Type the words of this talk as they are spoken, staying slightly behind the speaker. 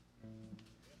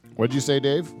What did you say,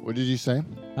 Dave? What did you say?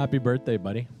 Happy birthday,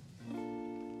 buddy.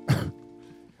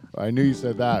 I knew you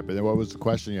said that, but then what was the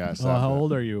question you asked? How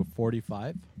old are you?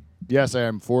 45? Yes, I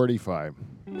am 45.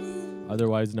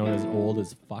 Otherwise known as old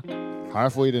as fuck.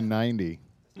 Halfway to 90.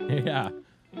 Yeah.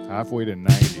 Halfway to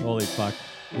 90. Holy fuck.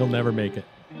 You'll never make it.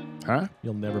 Huh?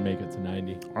 You'll never make it to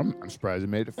 90. I'm surprised I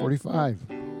made it to 45.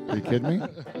 Are you kidding me?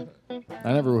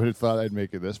 I never would have thought I'd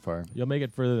make it this far. You'll make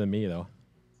it further than me, though.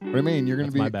 What do you mean? You're going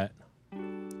to That's be... my bet.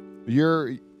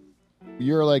 You're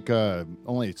like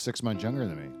only 6 months younger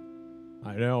than me.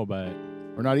 I know, but...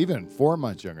 Or not even 4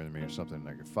 months younger than me or something,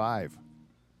 like 5.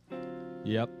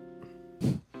 Yep.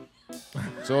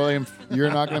 So you're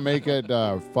not going to make it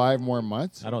 5 more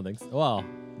months? I don't think so. Well,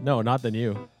 no, not than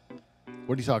you.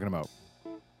 What are you talking about?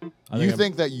 I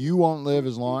think that you won't live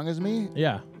as long as me?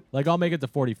 Yeah. Like, I'll make it to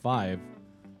 45,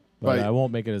 but I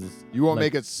won't make it as... You won't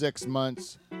make it 6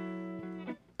 months.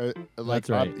 That's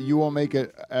right. You won't make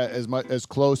it as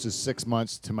close as 6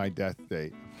 months to my death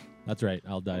date. That's right.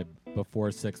 I'll die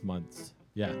before 6 months.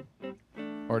 Yeah.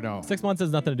 Or no? 6 months has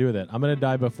nothing to do with it. I'm going to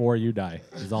die before you die,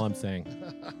 is all I'm saying.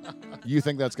 You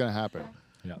think that's going to happen?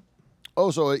 Yeah. Oh,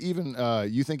 so even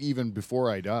you think even before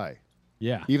I die?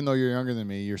 Yeah. Even though you're younger than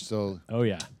me, you're still... Oh,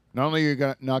 yeah. Not only are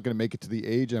you not going to make it to the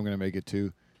age I'm going to make it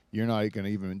to, you're not going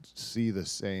to even see the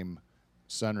same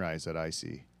sunrise that I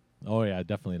see. Oh, yeah,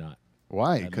 definitely not.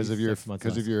 Why? Because of your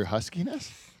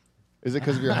huskiness? Is it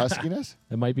because of your huskiness?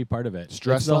 It might be part of it.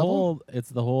 Stress it's the level? It's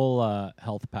the whole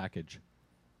health package.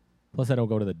 Plus, I don't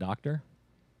go to the doctor.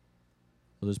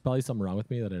 So there's probably something wrong with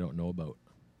me that I don't know about.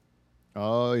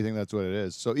 Oh, you think that's what it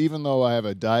is? So even though I have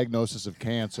a diagnosis of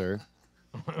cancer,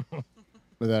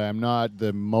 that I'm not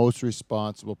the most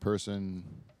responsible person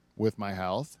with my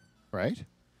health, right?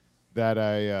 That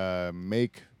I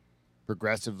make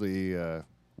progressively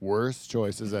worse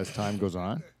choices as time goes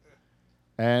on.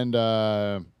 And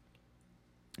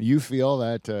you feel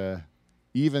that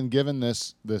even given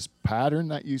this pattern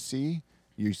that you see,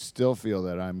 you still feel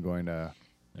that I'm going to...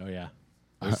 Oh, yeah.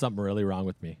 There's something really wrong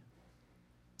with me.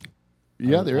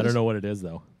 Yeah, there is. I don't know what it is,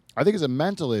 though. I think it's a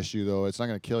mental issue, though. It's not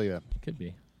going to kill you. It could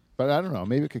be. But I don't know.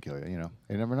 Maybe it could kill you, you know.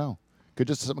 You never know.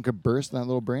 Something could burst in that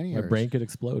little brain of yours. My brain could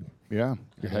explode. Yeah.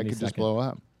 Your head could just blow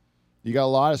up. You got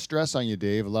a lot of stress on you,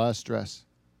 Dave. A lot of stress.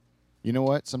 You know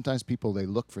what? Sometimes people, they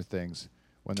look for things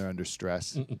when they're under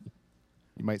stress.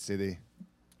 You might say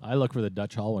I look for the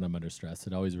Dutch Hall when I'm under stress.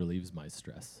 It always relieves my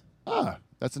stress. Ah,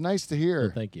 that's nice to hear.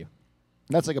 Well, thank you.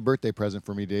 That's like a birthday present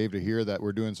for me, Dave, to hear that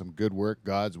we're doing some good work,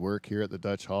 God's work here at the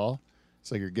Dutch Hall.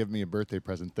 It's like you're giving me a birthday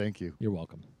present. Thank you. You're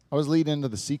welcome. I was leading into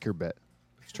the seeker bit.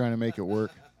 Just trying to make it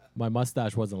work. My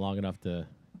mustache wasn't long enough to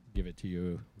give it to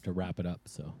you to wrap it up,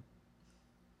 so.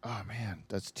 Oh, man.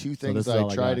 That's two things I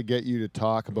try to get you to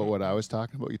talk about what I was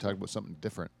talking about. You talk about something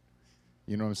different.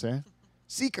 You know what I'm saying?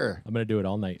 Seeker. I'm going to do it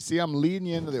all night. See, I'm leading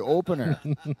you into the opener.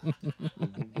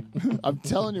 I'm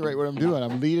telling you right what I'm doing.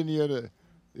 I'm leading you to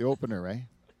the opener, right?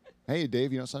 Hey,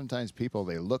 Dave, you know, sometimes people,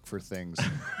 they look for things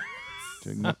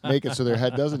to make it so their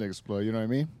head doesn't explode. You know what I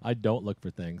mean? I don't look for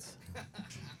things.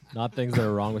 Not things that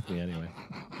are wrong with me, anyway.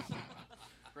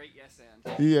 Great yes and.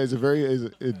 He is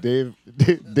Dave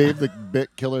the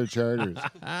Bit Killer Charters.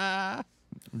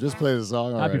 Just play the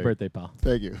song already. Happy birthday, pal.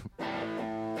 Thank you.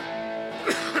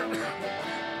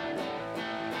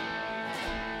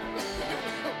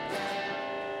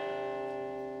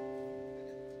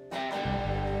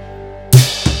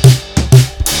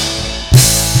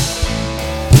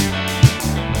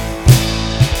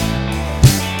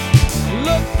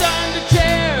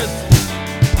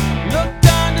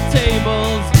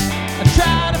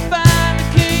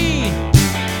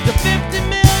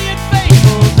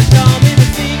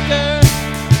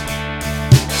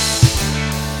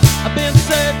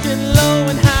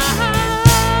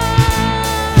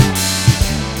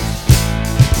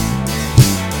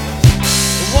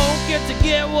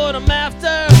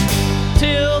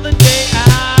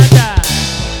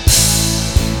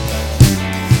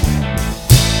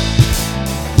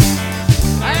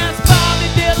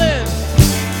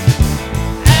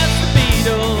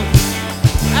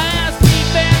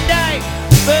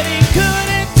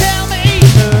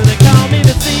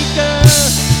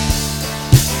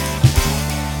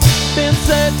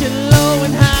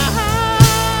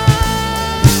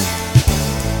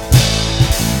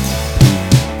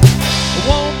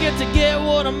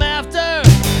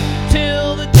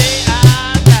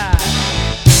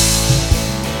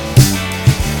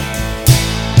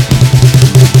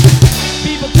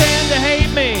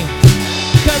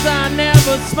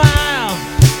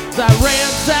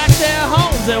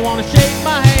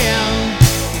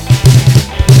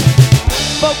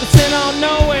 Focusing on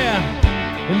nowhere,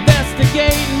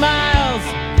 investigating my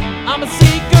I'm a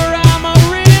seeker, I'm a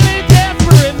really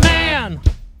desperate man.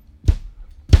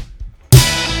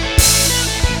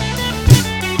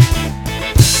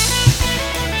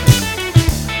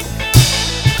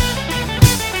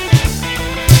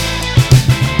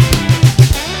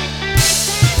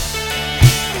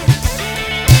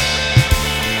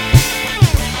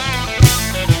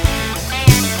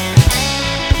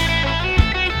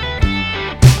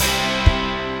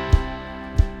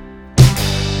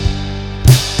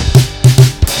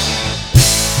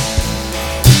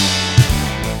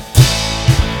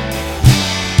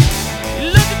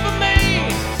 You're looking for me,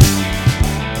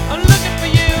 I'm looking for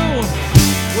you.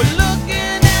 We're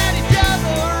looking at each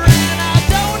other and I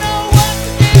don't know what to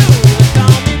do. They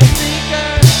call me the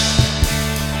seeker.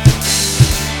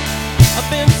 I've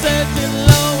been searching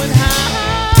low and high.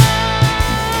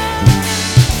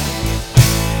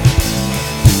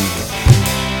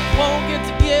 Won't get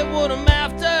to get what I'm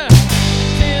after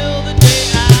till the day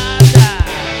I die.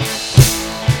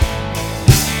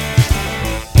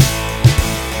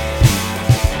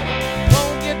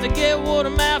 Won't get to get what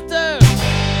I'm after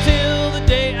till the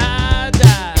day I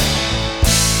die.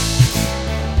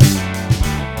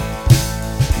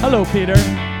 Hello, Peter.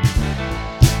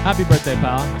 Happy birthday,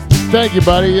 pal. Thank you,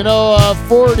 buddy.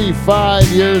 45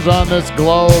 years on this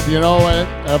globe, and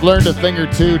I've learned a thing or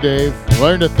two, Dave.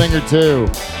 Learned a thing or two.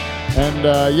 And,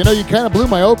 you kind of blew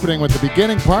my opening with the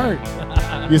beginning part.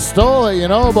 You stole it,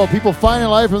 about people finding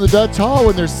life from the Dutch Hall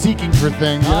when they're seeking for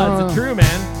things. It's true,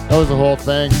 man. That was the whole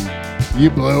thing. You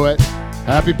blew it.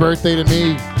 Happy birthday to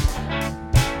me.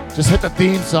 Just hit the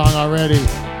theme song already.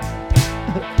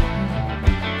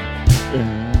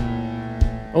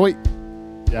 Oh, wait.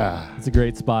 Yeah. It's a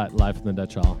great spot, live from the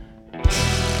Dutch Hall.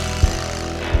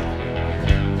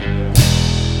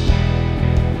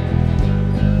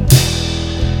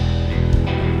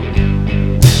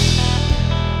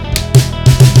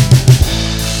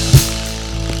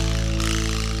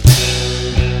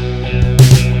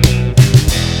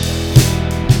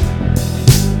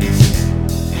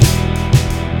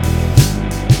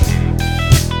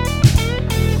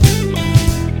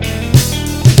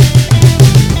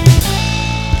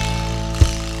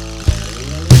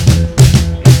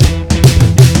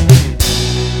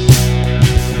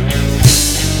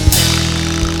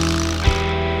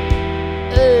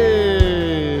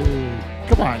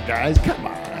 Guys, come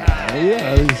on.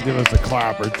 Yeah, just give us a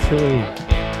clap or two.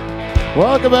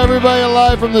 Welcome, everybody,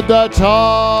 live from the Dutch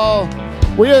Hall.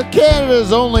 We are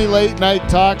Canada's only late night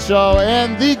talk show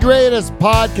and the greatest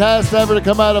podcast ever to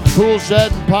come out of Cool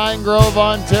Shed in Pine Grove,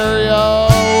 Ontario.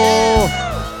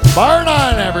 Bar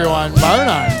none, everyone. Bar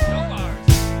none.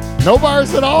 No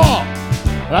bars at all.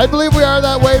 And I believe we are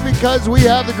that way because we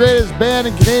have the greatest band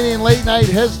in Canadian late night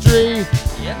history,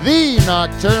 the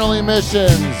Nocturnal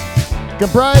Emissions.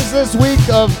 Comprised this week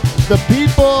of the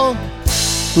people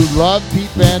who love Pete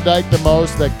Van Dyke the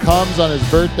most that comes on his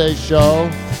birthday show.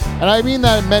 And I mean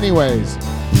that in many ways.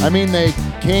 I mean they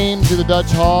came to the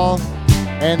Dutch Hall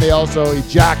and they also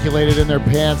ejaculated in their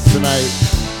pants tonight.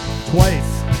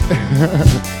 Twice.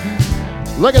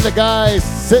 Look at the guy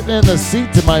sitting in the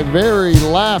seat to my very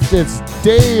left. It's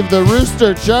Dave the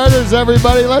Rooster Charters,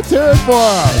 everybody. Let's hear it for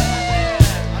him.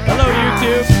 Hello,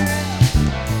 YouTube.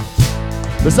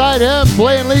 Beside him,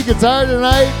 playing lead guitar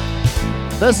tonight,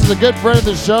 this is a good friend of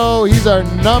the show. He's our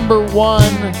number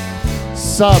one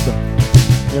sub.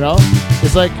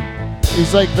 He's like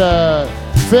the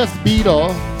fifth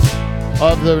Beatle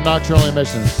of the Nocturnal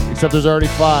Emissions, except there's already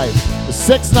 5. The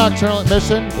 6th Nocturnal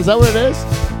Emission, is that what it is?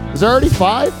 Is there already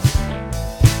 5?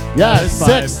 Yeah,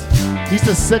 6. He's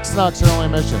the 6th Nocturnal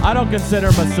Emission. I don't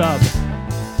consider him a sub.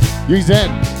 He's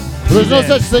in. There's no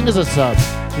such thing as a sub.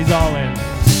 He's all in.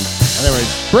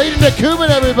 Anyways, Braden DeCuman,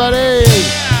 everybody!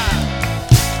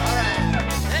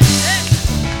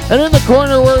 And in the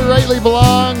corner where he rightly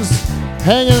belongs,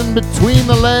 hanging between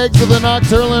the legs of the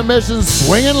Nocturnal Emissions,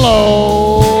 swinging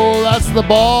low, that's the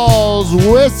Balls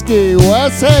Whiskey,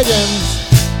 Wes Higgins.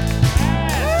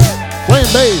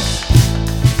 Playing bass.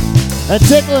 And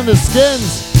tickling the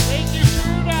skins.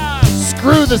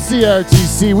 Screw the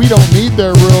CRTC, we don't need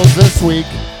their rules this week.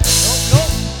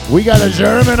 We got a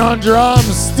German on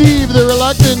drums. Steve, the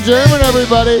reluctant German,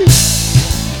 everybody.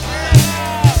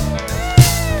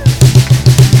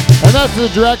 And that's the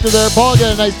director there. Paul,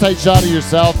 get a nice tight shot of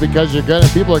yourself because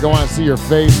people are going to want to see your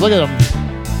face. Look at him.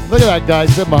 Look at that guy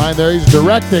sitting behind there. He's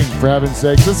directing, for heaven's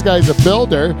sakes. This guy's a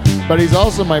builder, but he's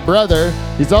also my brother.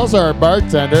 He's also our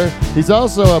bartender. He's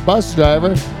also a bus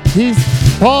driver. He's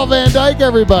Paul Van Dyke,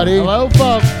 everybody. Hello,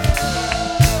 folks.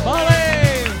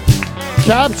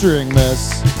 Capturing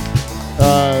this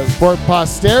for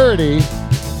posterity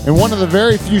And one of the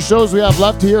very few shows we have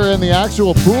left here in the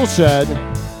actual pool shed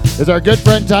is our good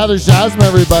friend Tyler Shasma,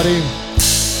 everybody.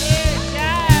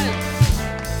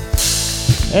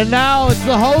 And now it's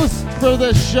the host for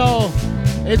this show.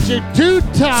 It's your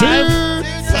two-time.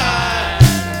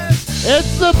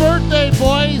 It's the birthday,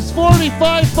 boys.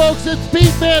 45, folks. It's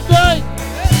Pete Birthday.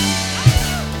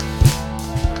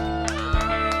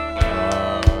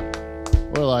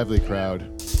 What a lively crowd.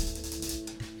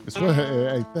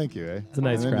 Hey, thank you. It's a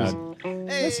nice crowd.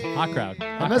 Hot crowd.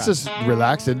 And let's just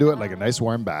relax into it like a nice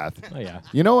warm bath. Oh, yeah.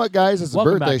 You know what, guys? It's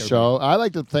Welcome a birthday back, show. I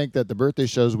like to think that the birthday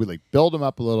shows, we like build them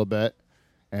up a little bit.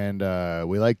 And I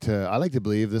like to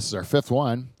believe this is our fifth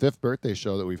birthday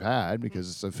show that we've had because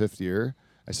it's the fifth year.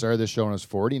 I started this show when I was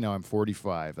 40. Now I'm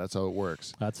 45. That's how it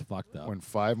works. That's fucked up. When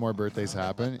 5 more birthdays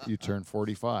happen, you turn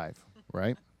 45,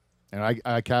 right? And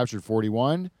I captured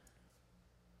 41.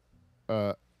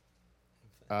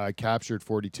 I captured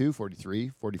 42,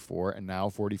 43, 44, and now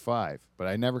 45. But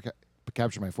I never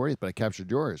captured my 40th, but I captured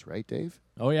yours, right, Dave?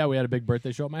 Oh, yeah. We had a big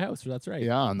birthday show at my house. That's right.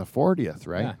 Yeah, on the 40th,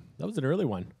 right? Yeah. That was an early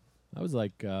one. That was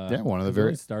like one of the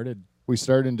very started. We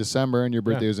started in December, and your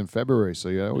birthday was in February, so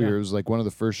it was like one of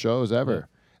the first shows ever. Yeah.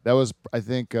 That was, I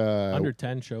think, under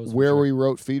 10 shows. Where we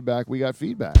wrote feedback, we got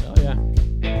feedback. Oh yeah,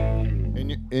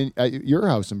 at your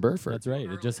house in Burford. That's right.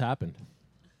 It just happened.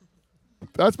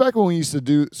 That's back when we used to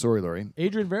do. Sorry, Lori.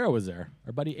 Adrian Vera was there.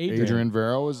 Our buddy Adrian. Adrian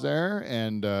Vera was there,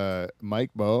 and Mike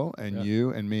Bowe, and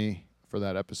you and me for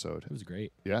that episode. It was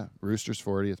great. Yeah, Rooster's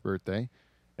 40th birthday.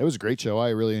 It was a great show. I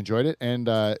really enjoyed it. And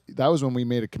that was when we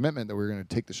made a commitment that we were going to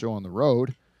take the show on the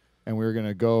road and we were going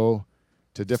to go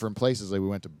to different places. Like we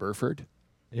went to Burford.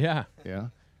 Yeah. Yeah.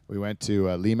 We went to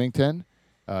Leamington,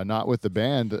 not with the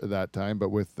band that time, but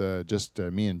with just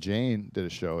me and Jane did a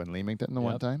show in Leamington the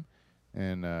one time.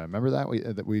 And remember that?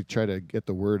 We tried to get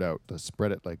the word out, to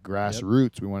spread it like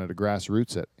grassroots. We wanted to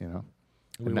grassroots it, you know.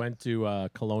 We went to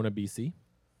Kelowna, BC.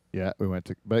 Yeah, we went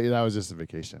to, but that was just a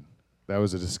vacation. That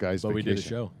was a disguised vacation. But we did a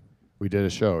show. We did a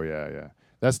show, yeah.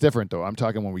 That's different, though. I'm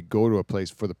talking when we go to a place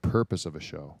for the purpose of a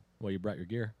show. Well, you brought your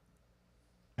gear.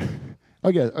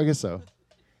 I guess so.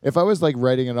 If I was like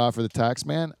writing it off for the tax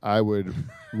man, I would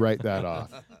write that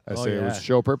off. I say it was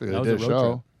show purpose. I did a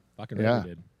show. Fucking really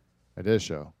did. I did a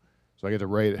show. So I get to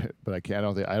write it, but I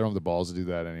don't have the balls to do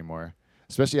that anymore.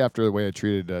 Especially after the way I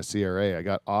treated CRA. I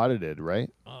got audited, right?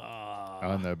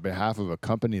 On the behalf of a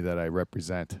company that I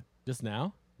represent. Just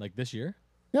now? Like this year?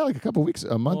 Yeah, like a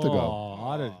month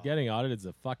ago. Getting audited is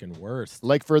the fucking worst.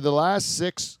 Like for the last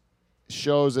 6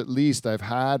 shows at least, I've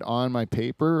had on my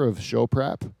paper of show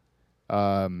prep,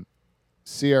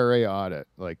 CRA audit,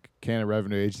 like Canada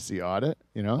Revenue Agency audit,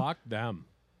 you know? Fuck them.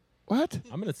 What?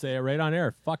 I'm going to say it right on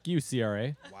air. Fuck you,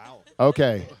 CRA. Wow.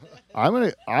 Okay.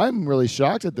 I'm really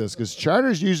shocked at this because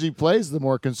Charters usually plays the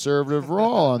more conservative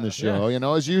role on the show. You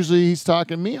know, it's usually he's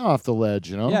talking me off the ledge,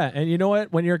 you know? Yeah, and you know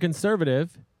what? When you're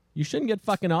conservative, you shouldn't get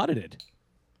fucking audited.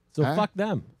 So fuck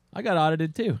them. I got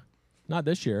audited too. Not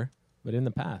this year, but in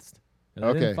the past. And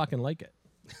I didn't fucking like it.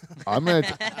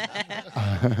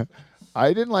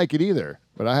 I didn't like it either,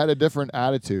 but I had a different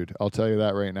attitude. I'll tell you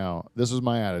that right now. This was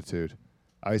my attitude.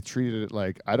 I treated it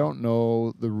like I don't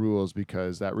know the rules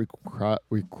because that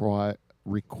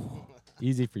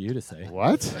easy for you to say.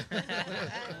 What?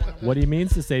 What he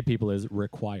means to say, people, is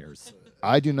requires.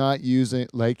 I do not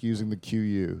like using the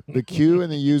QU. The Q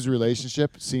and the U's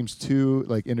relationship seems too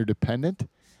like interdependent,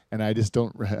 and I just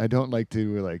don't. I don't like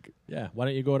to like. Yeah. Why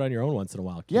don't you go out on your own once in a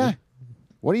while, Q? Yeah.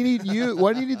 What do you need you?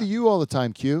 Why do you need the U all the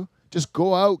time, Q? Just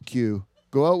go out, Q.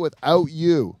 Go out without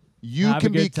you. You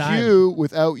can be Q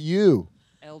without you.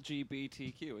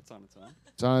 LGBTQ. It's on its own.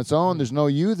 It's on its own. There's no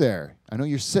you there. I know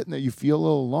you're sitting there. You feel a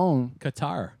little alone.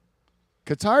 Qatar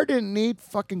didn't need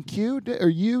fucking Q or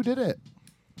you, did it?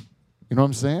 You know what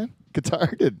I'm saying?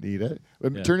 Qatar didn't need it.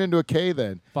 It turned into a K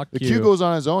then. Fuck the Q goes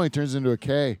on its own. He turns into a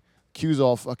K. Q's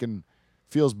all fucking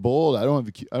feels bold. I don't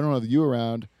have the U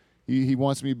around. He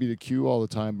wants me to be the Q all the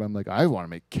time, but I'm like, I want to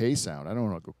make K sound. I don't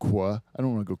want to go qua. I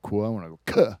don't want to go qua. I want to go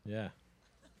K. Yeah.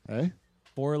 Hey?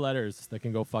 4 letters that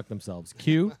can go fuck themselves.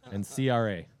 Q and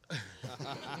CRA.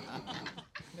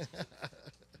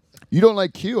 You don't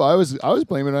like Q. I was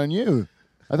blaming it on you.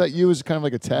 I thought you was kind of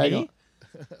like a tag. Me?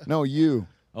 No, you.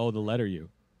 Oh, the letter U.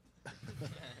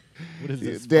 What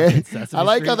is this? I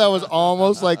like how that was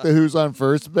almost like the Who's on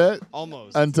First bit.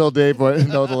 Almost. Until Dave went,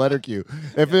 no, the letter Q.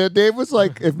 If Dave was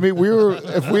like, if we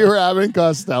were Abbott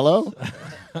Costello,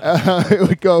 it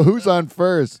would go, Who's on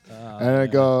first? And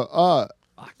I'd go,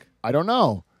 fuck. I don't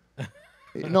know.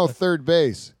 No, third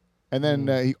base. And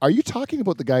then, are you talking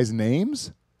about the guy's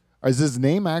names? Or is his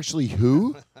name actually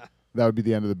who? That would be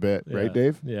the end of the bit, right,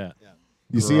 Dave? Yeah.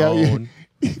 You see how you...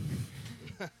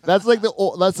 That's like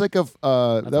that's like a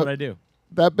That's what I do.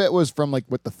 that bit was from like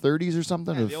what the 30s or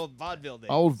something. Yeah, Or the old vaudeville days.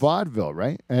 old vaudeville,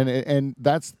 right? And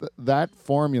that's that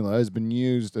formula has been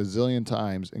used a zillion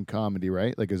times in comedy,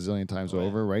 right? Like a zillion times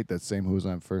over, right? That same "Who's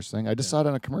on First" thing. I just saw it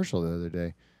on a commercial the other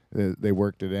day. They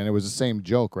worked it in. It was the same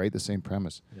joke, right? The same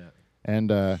premise. Yeah.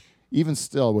 And even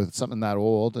still, with something that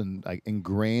old and like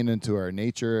ingrained into our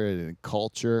nature and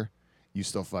culture, you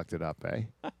still fucked it up, eh?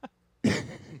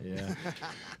 Yeah.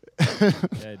 Yeah,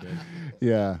 I did.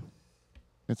 Yeah,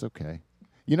 it's okay.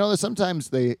 You know that sometimes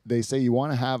they say you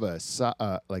want to have a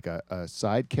like a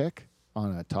sidekick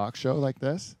on a talk show like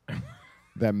this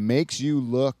that makes you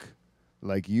look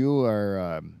like you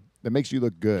are that makes you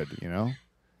look good. You know,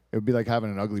 it would be like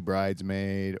having an ugly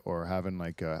bridesmaid or having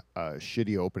like a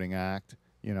shitty opening act.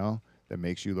 You know, that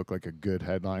makes you look like a good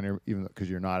headliner, even because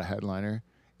you're not a headliner.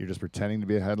 You're just pretending to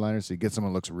be a headliner, so you get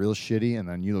someone who looks real shitty, and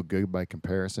then you look good by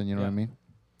comparison. You know what I mean?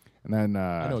 And then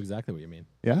I know exactly what you mean.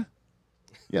 yeah.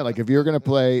 Yeah, like if you're gonna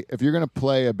play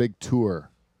a big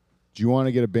tour, do you want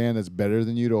to get a band that's better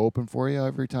than you to open for you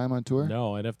every time on tour?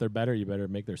 No, and if they're better, you better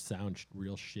make their sound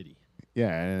real shitty. Yeah,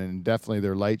 and definitely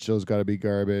their light show's got to be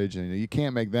garbage, and you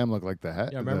can't make them look like the head.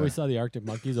 Yeah, remember we saw the Arctic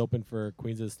Monkeys open for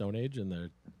Queens of the Stone Age, and their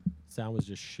sound was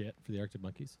just shit for the Arctic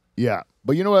Monkeys. Yeah,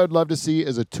 but you know what I'd love to see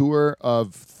is a tour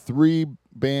of 3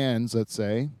 bands, let's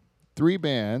say, 3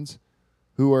 bands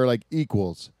who are like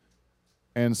equals.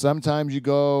 And sometimes you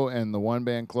go and the one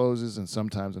band closes and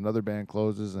sometimes another band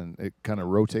closes and it kind of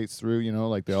rotates through, you know,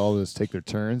 like they all just take their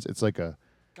turns. It's like a...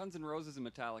 Guns N' Roses and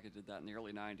Metallica did that in the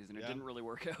early 90s, and it didn't really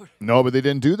work out. No, but they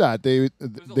didn't do that. There's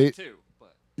only 2,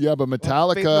 but... Yeah, but Faith No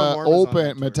Metallica More was on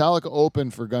that tour. Metallica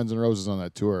opened for Guns N' Roses on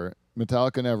that tour.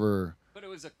 Metallica never... But it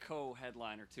was a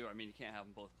co-headliner, too. I mean, you can't have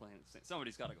them both playing at the same...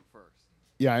 Somebody's got to go first.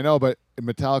 Yeah, I know, but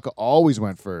Metallica always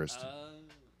went first.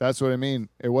 That's what I mean.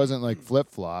 It wasn't like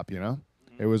flip-flop, you know?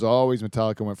 It was always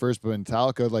Metallica went first, but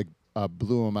Metallica like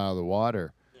blew them out of the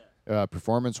water,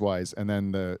 performance-wise, and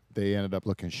then they ended up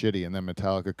looking shitty. And then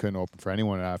Metallica couldn't open for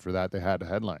anyone after that. They had to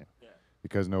headline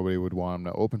because nobody would want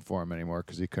them to open for them anymore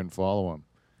because he couldn't follow them.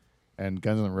 And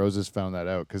Guns N' Roses found that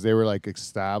out because they were like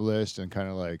established and kind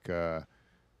of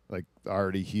like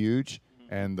already huge,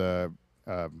 and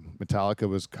Metallica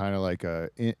was kind of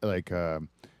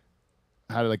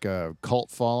had like a cult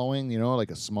following, you know,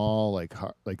 like a small, like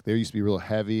they used to be real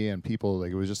heavy and people like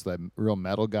it was just like real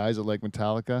metal guys that like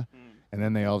Metallica, and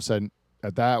then they all of a sudden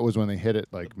that was when they hit it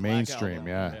like Black mainstream,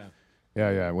 Album.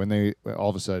 yeah. When they all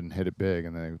of a sudden hit it big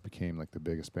and then they became like the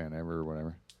biggest band ever or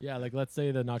whatever. Yeah, like let's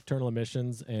say the Nocturnal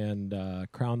Emissions and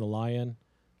Crown the Lion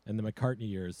and the McCartney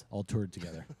years all toured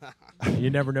together. You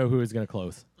never know who is going to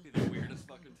close. It'd be the weirdest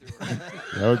fucking tour.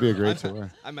 That would be a great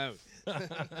tour. I'm out.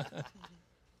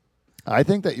 I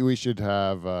think that we should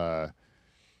have the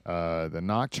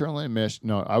Nocturnal Emission.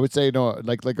 No, I would say no,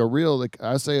 like a real like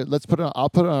I say let's put it on. I'll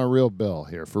put it on a real bill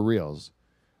here for reals.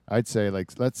 I'd say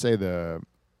like let's say the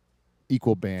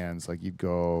equal bands like you'd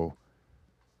go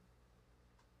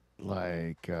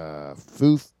like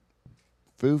Foo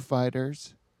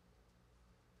Fighters,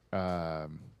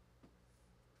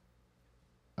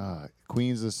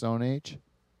 Queens of the Stone Age,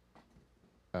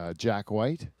 Jack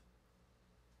White.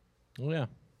 Oh yeah,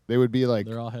 They would be like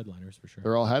they're all headliners for sure.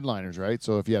 they're all headliners, right?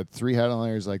 So if you had 3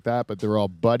 headliners like that, but they were all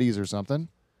buddies or something,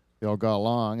 they all got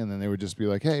along, and then they would just be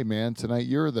like, "Hey, man, tonight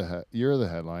you're the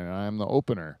headliner, and I'm the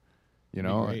opener," you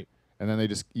know. great. And then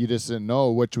you just didn't know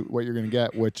what you're gonna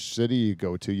get, which city you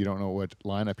go to. You don't know what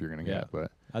lineup you're gonna get,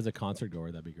 but As a concert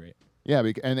goer, that'd be great. yeah,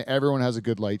 and everyone has a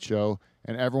good light show,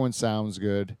 and everyone sounds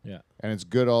good, Yeah, and it's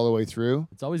good all the way through.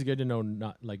 it's always good to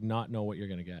not know what you're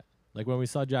going to get. Like when we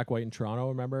saw Jack White in Toronto,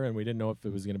 remember, and we didn't know if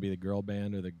it was going to be the girl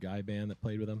band or the guy band that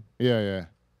played with him. Yeah.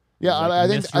 Like I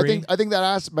mystery. think that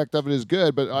aspect of it is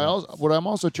good, but what I'm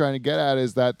also trying to get at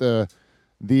is that the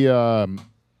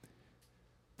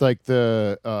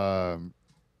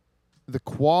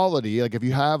quality, like if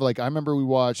you have like I remember we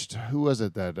watched who was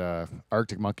it that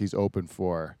Arctic Monkeys opened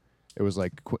for? It was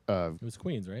like It was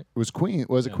Queens, right? it was Queen.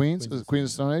 Was it Yeah, Queens? Queens Was of it Queens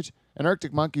of Stone Age? And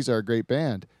Arctic Monkeys are a great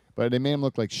band, but they made them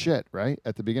look like shit, right?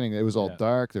 At the beginning, it was all Yeah.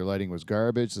 dark. Their lighting was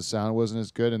garbage. The sound wasn't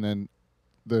as good, and then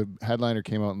the headliner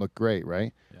came out and looked great,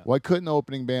 right? Yeah. Why couldn't the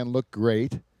opening band look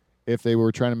great if they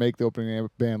were trying to make the opening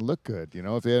band look good? You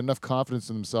know, if they had enough confidence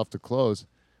in themselves to close,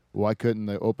 why couldn't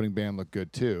the opening band look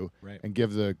good too? Right. And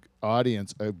give the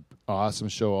audience an awesome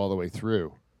show all the way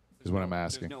through? Is what I'm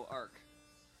asking. There's no arc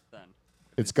then.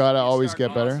 It's got to You always start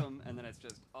get better. Awesome, and then it's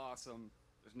just awesome.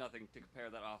 There's nothing to compare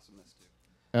that awesomeness to.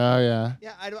 Oh yeah.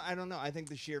 Yeah, I don't know. I think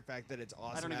the sheer fact that it's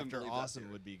awesome don't even after believe that awesome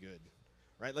theory. would be good,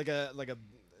 right? Like a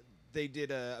they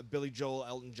did a Billy Joel,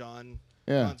 Elton John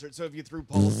Yeah. concert. So if you threw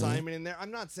Paul Simon in there,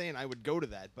 I'm not saying I would go to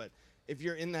that, but if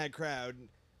you're in that crowd,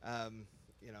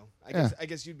 you know, I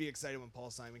guess you'd be excited when Paul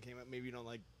Simon came out. Maybe you don't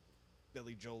like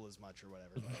Billy Joel as much or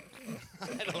whatever.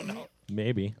 But I don't know.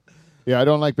 Maybe. Yeah, I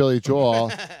don't like Billy Joel.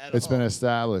 At It's all. been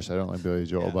established. I don't like Billy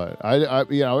Joel, Yeah. but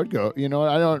I would go. You know what?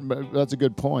 I don't. But that's a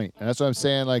good point, and that's what I'm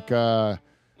saying. Like,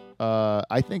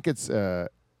 I think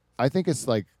it's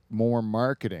like more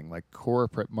marketing, like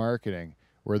corporate marketing,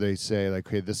 where they say like,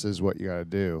 hey, this is what you got to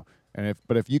do. And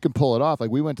if you can pull it off,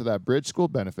 like we went to that bridge school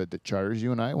benefit that charters,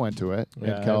 you and I went to it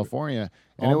Yeah, in California,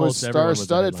 and it was almost everyone was a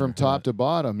star-studded from headliner. top to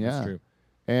bottom. Yeah, That's true.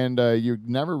 and you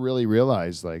never really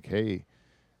realize like, hey,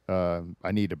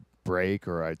 I need a break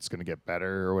or it's gonna get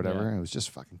better or whatever. Yeah. It was just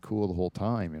fucking cool the whole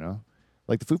time, you know.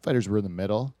 Like the Foo Fighters were in the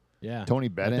middle. Yeah. Tony I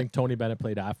Bennett. think Tony Bennett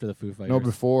played after the Foo Fighters. No,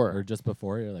 before. Or just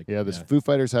before. You're like, Yeah, the Foo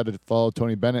Fighters had to follow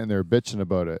Tony Bennett, and they were bitching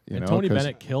about it. You and know, Tony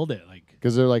Bennett killed it. Like,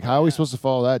 because they're like, how are we supposed to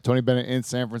follow that? Tony Bennett in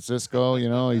San Francisco, you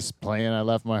know, he's playing I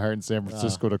Left My Heart in San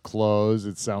Francisco to close.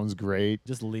 It sounds great.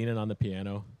 just leaning on the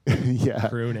piano, Yeah.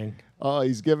 crooning. Oh,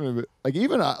 he's giving it. Like,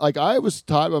 even, like, I was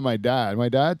taught by my dad. My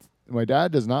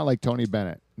dad does not like Tony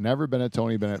Bennett. Never been a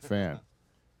Tony Bennett fan.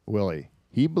 Willie.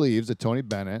 He believes that Tony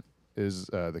Bennett is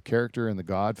the character in The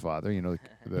Godfather, you know,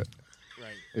 the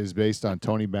is based on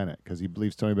Tony Bennett because he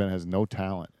believes Tony Bennett has no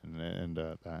talent and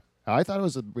that. I thought it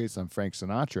was based on Frank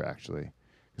Sinatra, actually,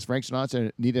 because Frank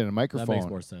Sinatra needed a microphone. That makes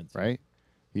more sense. Right?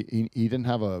 He didn't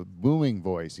have a booming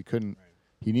voice. He couldn't.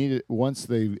 He needed, once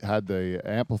they had the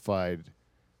amplified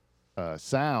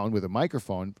sound with a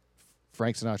microphone,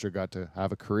 Frank Sinatra got to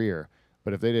have a career.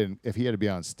 But if he had to be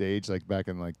on stage like back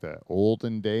in like the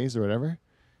olden days or whatever,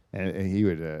 and he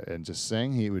would and just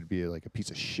sing, he would be like a piece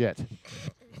of shit.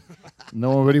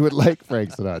 Nobody would like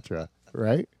Frank Sinatra,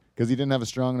 right? Because he didn't have a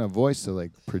strong enough voice to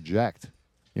like project.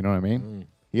 You know what I mean?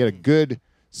 He had a good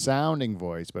sounding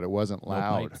voice, but it wasn't No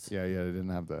loud. pipes. Yeah, it didn't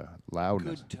have the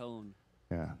loudness. Good tone.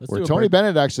 Yeah. Let's Where do a Tony break.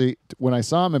 Bennett actually, when I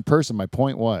saw him in person, my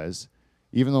point was,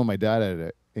 even though my dad had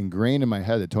it ingrained in my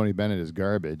head that Tony Bennett is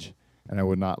garbage and I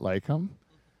would not like him,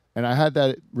 and I had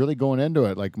that really going into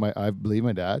it. Like I believe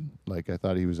my dad. Like I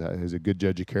thought he was a good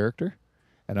judge of character,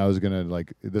 and I was gonna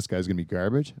like this guy's gonna be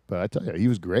garbage. But I tell you, he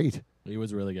was great. He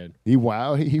was really good. He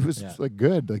was Yeah. like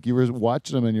good. Like you were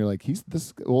watching him and you're like,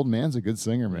 this old man's a good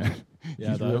singer, man. Yeah,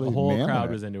 He's the really whole nailing crowd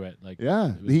it. was into it. Like, Yeah,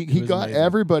 it was- he it was got amazing.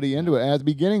 everybody into it. And at the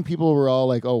beginning, people were all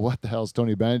like, "Oh, what the hell's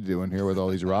Tony Bennett doing here with all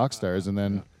these rock stars?" And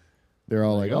then they're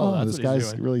all like, Like, oh, "Oh, that's this what he's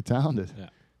guy's doing." really talented." Yeah.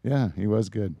 Yeah, he was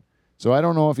good. So I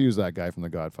don't know if he was that guy from The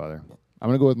Godfather. I'm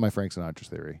gonna go with my Frank Sinatra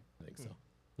theory. I think so.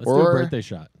 Let's do a Or- birthday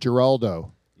shot.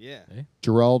 Geraldo. Yeah.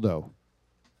 Geraldo.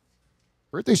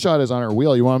 Birthday shot is on our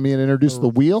wheel. You want me to introduce the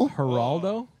wheel?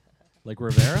 Geraldo? Like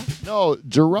Rivera? No,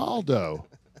 Geraldo.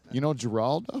 You know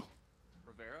Geraldo?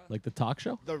 Rivera? Like the talk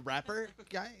show? The rapper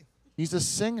guy? He's a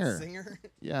singer. Singer?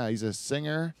 Yeah, he's a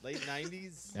singer. Late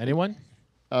 90s? Anyone?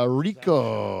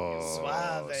 Rico.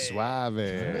 Suave. Suave.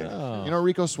 Oh. You know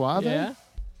Rico Suave? Yeah.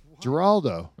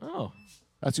 Geraldo. Oh.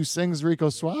 That's who sings Rico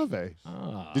Suave.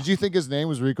 Oh. Did you think his name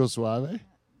was Rico Suave?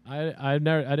 I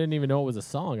didn't even know it was a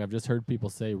song. I've just heard people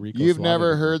say Rico. You've Suave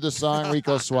never before. heard the song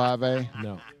Rico Suave?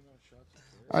 No.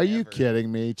 Are you Never.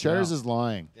 kidding me? Cheddars No. is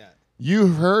lying. Yeah.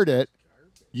 You've heard it.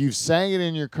 You've sang it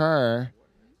in your car.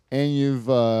 And you've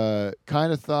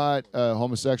kind of thought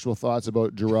homosexual thoughts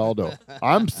about Geraldo.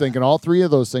 I'm thinking all three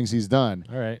of those things he's done.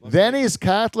 All right. Then his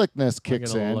Catholicness I'm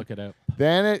kicks gonna in. look it up.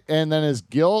 Then his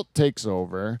guilt takes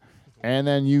over, and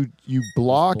then you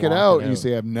block it block out, it and you out.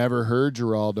 say, "I've never heard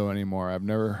Geraldo anymore. I've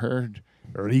never heard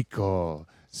Rico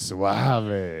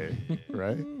Suave."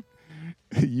 Right?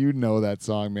 You know that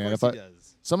song, man. Of course he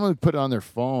does. Someone would put it on their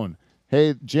phone.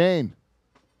 Hey, Jane.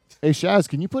 Hey, Shaz,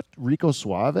 can you put Rico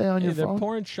Suave on Hey, your they're phone?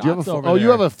 pouring Do you have a shots pho- over oh, there. you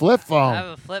have a flip phone. I have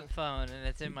a flip phone and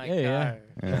it's in my Hey, yeah.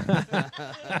 car.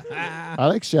 I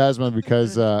like Shazman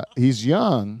because he's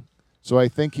young, so I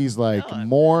think he's like No, I'm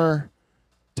more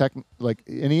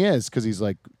and he is because he's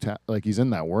like he's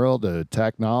in that world of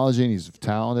technology and he's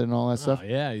talented and all that stuff. Oh,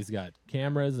 yeah, he's got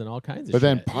cameras and all kinds of But shit.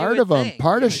 then part would of him, think.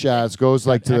 part You of would Shaz goes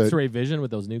like to the, X-ray vision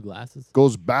with those new glasses.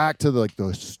 goes back to like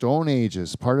the Stone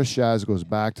Ages. Part of Shaz goes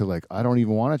back to like I don't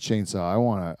even want a chainsaw.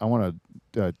 I want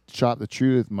to chop the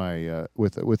tree with my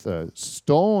with a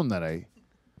stone that I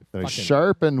Fucking-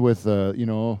 sharpened with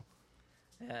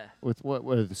Yeah. with what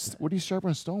do you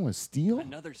sharpen a stone with? Steel?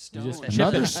 Another stone. just chip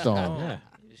Another it. stone. Yeah.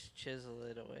 You just chisel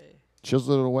it away.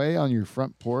 Chisel it away on your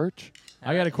front porch.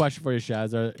 I got a question for you,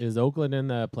 Shaz. Is Oakland in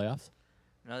the playoffs?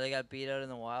 No, they got beat out in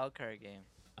the wild card game.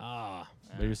 Ah,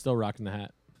 but you're still rocking the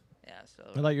hat. Yeah, so.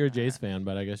 I thought you're a Jays fan,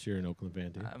 but I guess you're an Oakland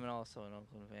fan too. I'm also an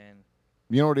Oakland fan.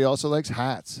 You know what he also likes?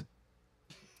 Hats.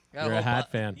 Got You're a whole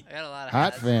hat bu- fan. I got a lot of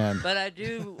Hat hats. fan. But I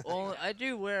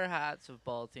do wear hats of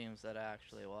ball teams that I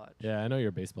actually watch. Yeah, I know you're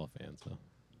a baseball fan. So,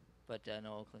 But I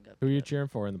know Oakland got who are beat you up. cheering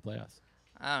for in the playoffs?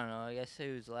 I don't know. I guess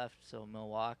who's left? So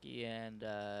Milwaukee and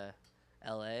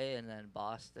L.A. and then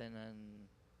Boston and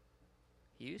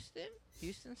Houston.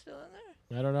 Houston's still in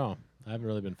there. I don't know. I haven't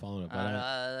really been following it. But I don't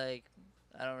know.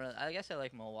 I don't really. I guess I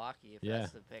like Milwaukee if Yeah.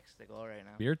 that's the picks to go right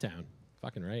now. Beer Town,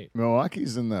 fucking right.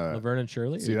 Milwaukee's in the. Laverne and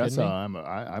Shirley. See, you that's kidding how me?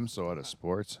 I'm so out of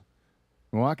sports.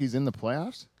 Milwaukee's in the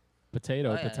playoffs,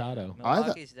 Potato, Oh, yeah, potato.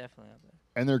 Milwaukee's definitely up there.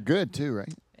 and they're good too,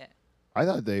 right? Yeah. I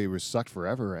thought they were sucked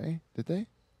forever, eh? Did they?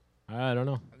 I don't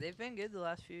know. They've been good the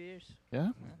last few years. Yeah.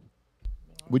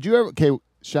 Would you ever? Okay,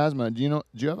 Shazma, do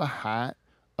you have a hat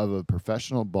of a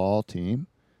professional ball team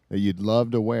that you'd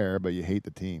love to wear, but you hate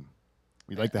the team?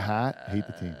 You like the hat, hate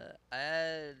the team.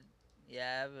 I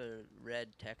have a red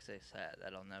Texas hat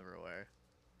that I'll never wear.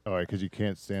 Oh, because you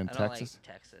can't stand I don't Texas. like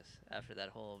Texas after that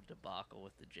whole debacle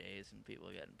with the Jays and people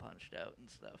getting punched out and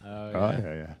stuff. Oh, Oh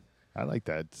yeah. yeah. I like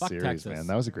that Fuck series, Texas. man.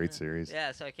 That was a great series.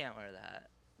 Yeah, so I can't wear the hat.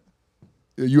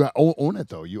 You own it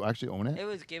though. You actually own it. It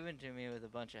was given to me with a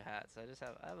bunch of hats. I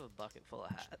have a bucket full of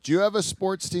hats. Do you have a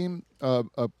sports team,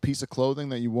 a piece of clothing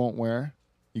that you won't wear?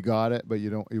 You got it, but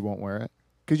you won't wear it.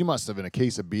 Because you must have in a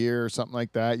case of beer or something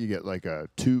like that. You get like a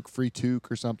free toque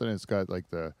or something. It's got like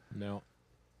the. No.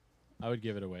 I would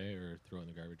give it away or throw it in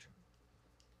the garbage.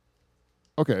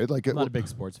 Okay, like I'm not a big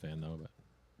sports fan though, but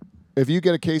if you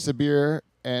get a case of beer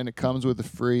and it comes with a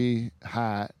free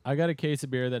hat. I got a case of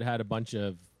beer that had a bunch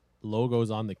of logos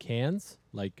on the cans,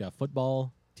 like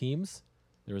football teams.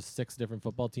 There was 6 different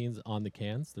football teams on the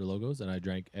cans, their logos, and I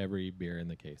drank every beer in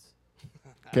the case.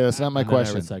 Okay, that's not my And then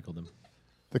question. I recycled them.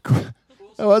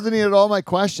 That wasn't even at all my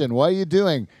question. What are you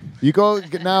doing? You go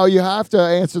now. You have to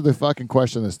answer the fucking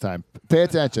question this time. Pay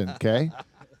attention, okay?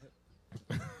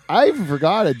 I even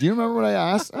forgot it. Do you remember what I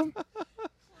asked him?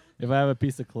 If I have a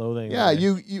piece of clothing. Yeah,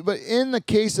 you. But in the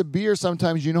case of beer,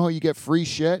 sometimes you know how you get free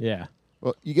shit. Yeah.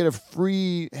 Well, you get a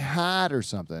free hat or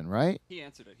something, right? He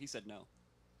answered it. He said no.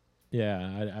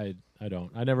 Yeah, I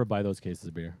don't. I never buy those cases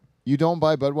of beer. You don't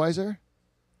buy Budweiser,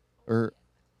 or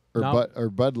No.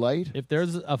 Bud Light. If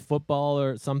there's a football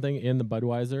or something in the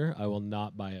Budweiser, I will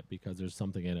not buy it because there's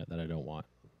something in it that I don't want.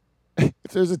 If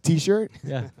there's a T-shirt,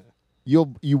 Yeah.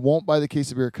 you won't buy the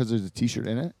case of beer because there's a T-shirt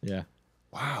in it. Yeah.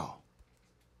 Wow,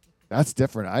 that's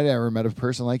different. I never met a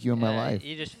person like you in my life.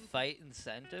 You just fight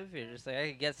incentive. You're just like, I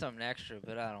could get something extra,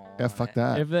 but I don't want Yeah, fuck it.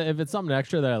 that. If it's something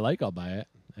extra that I like, I'll buy it.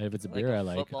 If it's a Like beer a I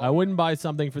like, football? I wouldn't buy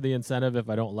something for the incentive if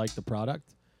I don't like the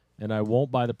product, and I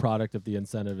won't buy the product if the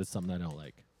incentive is something I don't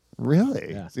like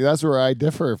Really? Yeah. See, that's where I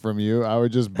differ from you. I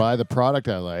would just buy the product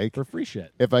I like. for free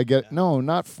shit. If I get no,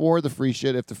 not for the free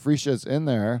shit. If the free shit's in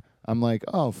there, I'm like,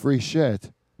 oh, free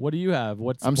shit. What do you have?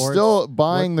 What I'm sports, still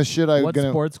buying the shit I'm What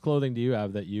gonna. sports clothing do you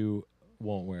have that you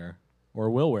won't wear or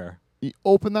will wear? You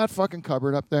open that fucking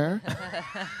cupboard up there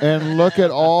and look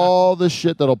at all the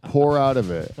shit that'll pour out of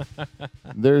it.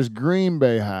 There's Green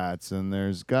Bay hats and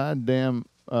there's goddamn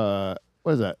what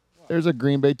is that? There's a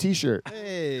Green Bay T-shirt.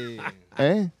 Hey.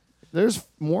 Eh? There's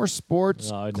more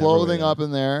sports Oh, I'd never clothing wear up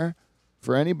in there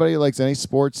for anybody who likes any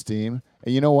sports team.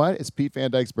 And you know what? It's Pete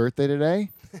Van Dyke's birthday today.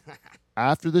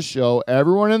 After the show,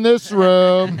 everyone in this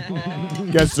room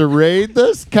gets to raid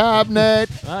this cabinet.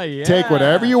 Oh yeah. Take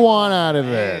whatever you want out of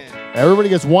it. Everybody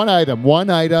gets one item. One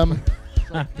item.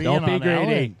 Don't be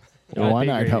greedy. Don't One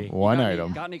be item. greedy. One got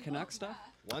item. Got any Canuck stuff?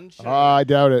 One shot. I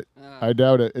doubt it. Uh, I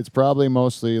doubt it. It's probably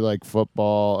mostly like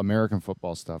football, American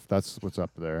football stuff. That's what's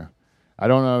up there. I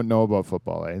don't know about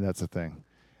football, eh? That's the thing.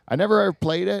 I never ever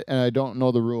played it, and I don't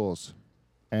know the rules.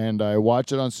 And I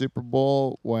watch it on Super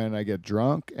Bowl when I get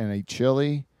drunk and eat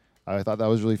chili. I thought that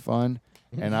was really fun.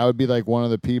 And I would be like one of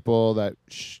the people that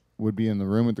would be in the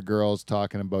room with the girls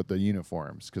talking about the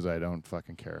uniforms because I don't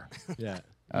fucking care. Yeah.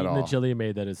 At Eating all. the chili you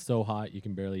made that is so hot you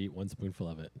can barely eat one spoonful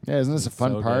of it. Yeah, isn't this a It's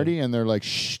fun so good. party? And they're like,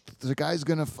 shh, the guy's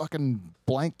going to fucking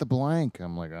blank the blank.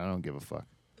 I'm like, I don't give a fuck.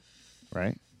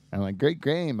 Right? I'm like, great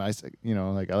game. I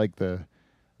like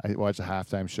I watch a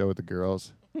halftime show with the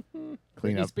girls. Clean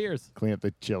Britney up Spears.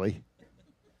 the chili.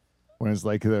 When it's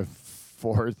like the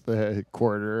fourth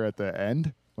quarter at the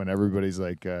end, when everybody's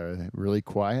like really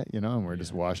quiet, and we're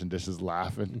just washing dishes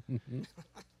laughing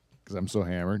because I'm so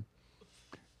hammered.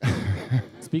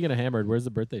 Speaking of hammered, where's the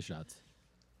birthday shots?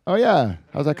 Oh, yeah.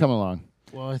 How's that coming along?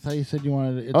 Well, I thought you said you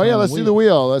wanted. It's Oh, yeah. on Let's do the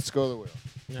wheel. Let's go to the wheel.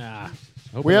 Yeah.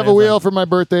 We have a wheel for my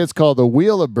birthday. It's called the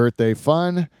Wheel of Birthday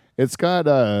Fun. It's got,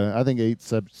 I think, 8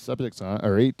 subjects on it,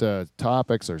 or 8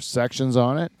 topics or sections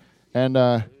on it.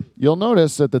 And you'll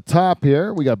notice at the top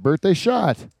here, we got birthday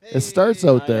shot. It starts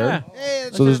out there. yeah. Hey,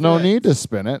 So there's no need to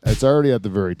spin it. It's already at the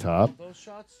very top. Those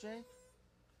shots, Jay?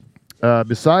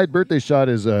 Beside birthday shot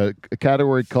is a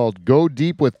category called Go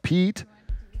Deep with Pete.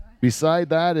 Beside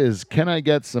that is Can I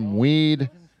Get Some Weed?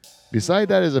 Beside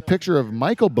that is a picture of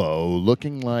Michael Bow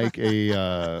looking like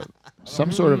a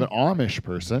some sort of an Amish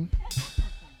person.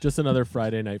 Just another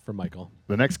Friday night for Michael.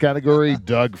 The next category,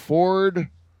 Doug Ford,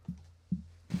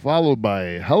 followed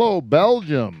by Hello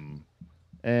Belgium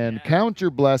and Count Your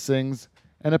Blessings,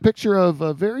 and a picture of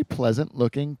a very pleasant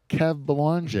looking Kev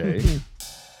Belanger.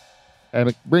 And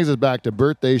it brings us back to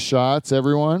birthday shots,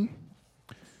 everyone.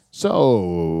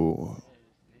 So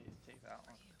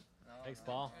Thanks,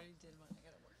 Paul.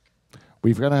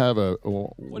 we've got to have a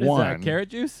What is one. that? Carrot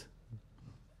juice?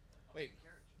 Wait,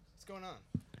 what's going on?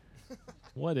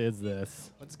 What is this?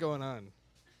 What's going on?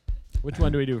 Which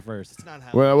one do we do first? It's not how.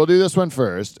 Well, we'll do this one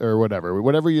first, or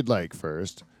whatever you'd like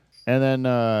first, and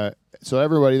then. So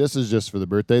everybody, this is just for the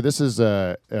birthday. This is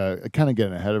kind of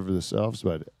getting ahead of themselves,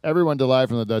 but everyone to live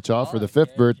from the Dutch Hall for the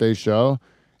 5th birthday show.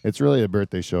 It's really a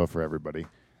birthday show for everybody,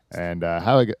 and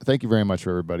thank you very much for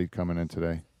everybody coming in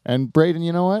today. And Braden,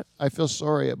 you know what? I feel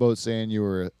sorry about saying you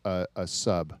were a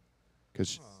sub,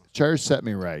 because Charles set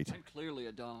me right. I'm clearly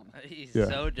a dom. He's Yeah.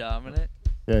 so dominant.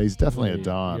 Yeah, he's definitely a You're-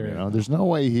 dom. you're You a know, dom. there's no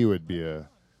way he would be a.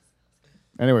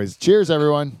 Anyways, cheers,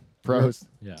 everyone. Pros.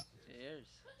 Yeah. Cheers.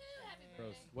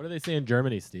 What do they say in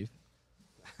Germany, Steve?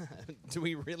 Do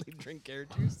we really drink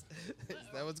carrot juice? Is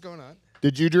that what's going on?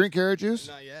 Did you drink carrot juice?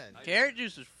 Not yet. Carrot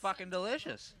juice is fucking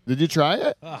delicious. Did you try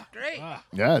it? Great.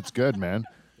 Yeah, it's good, man.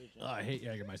 Oh, I hate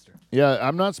Jägermeister. Yeah,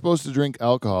 I'm not supposed to drink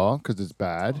alcohol because it's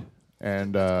bad.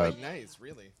 And Quite nice,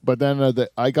 really. but then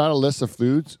I got a list of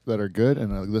foods that are good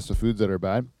and a list of foods that are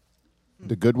bad.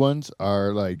 The good ones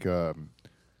are like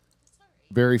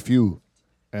very few,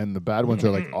 and the bad ones are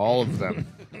like all of them.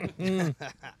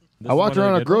 I walked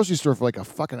around a grocery store for like a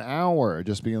fucking hour,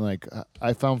 just being like,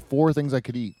 I found 4 things I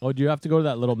could eat. Oh, do you have to go to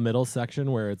that little middle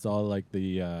section where it's all like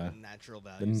the Natural the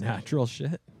values. natural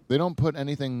shit? They don't put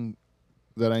anything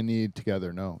that I need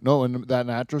together. No, and that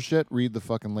natural shit. Read the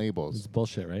fucking It's labels.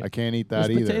 bullshit, right? I can't eat that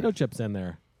There's either. potato chips in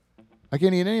there. I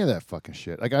can't eat any of that fucking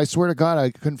shit. Like I swear to God, I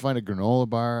couldn't find a granola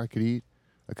bar I could eat.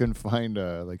 I couldn't find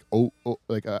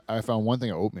I found one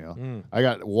thing of oatmeal. I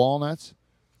got walnuts,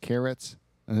 carrots,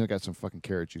 and then I got some fucking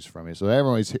carrot juice from me. So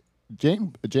everybody's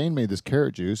Jane made this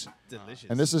carrot juice, Delicious.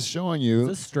 and this is showing Is you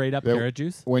this straight up that carrot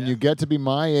juice? when you get to be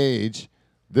my age.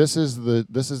 This is the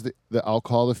I'll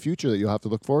call the future that you'll have to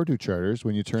look forward to, Charters,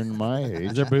 when you turn my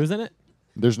Is age. there booze in it?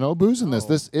 There's no booze in this.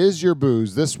 This is your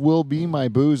booze. This will be my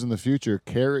booze in the future,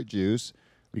 carrot juice,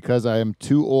 because I am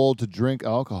too old to drink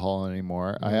alcohol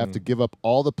anymore. I have to give up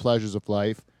all the pleasures of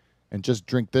life and just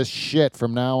drink this shit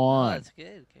from now Oh, on. that's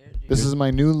good. Carrot juice. This is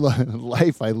my new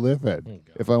life I live in. God.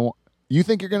 If I want, you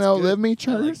think you're gonna outlive me, I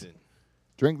Charters? liked it.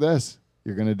 Drink this.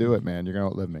 You're gonna do it, man. You're gonna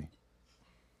outlive me.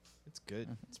 It's good.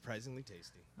 It's surprisingly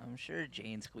tasty. I'm sure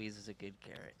Jane squeezes a good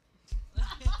carrot.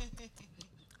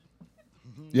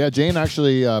 Yeah, Jane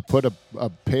actually put a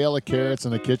pail of carrots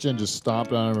in the kitchen, just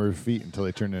stomped on her feet until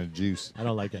they turned into juice. I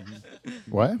don't like it.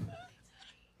 What?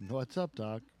 What's up,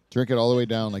 Doc? Drink it all the way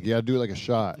down. Like you gotta do it like a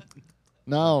shot.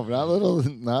 No, not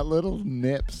little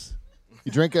nips.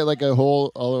 You drink it like a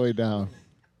whole all the way down.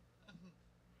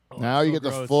 Now you so get the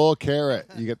gross. full carrot.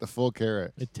 You get the full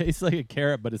carrot. It tastes like a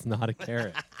carrot, but it's not a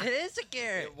carrot. It is a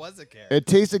carrot. It was a carrot. It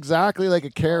tastes exactly like a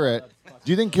carrot.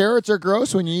 Do you think carrots are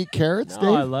gross when you eat carrots,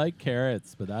 No, I Dave? like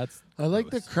carrots, but that's I like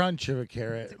the gross. crunch of a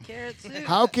carrot. Carrot soup.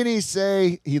 How can he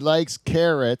say he likes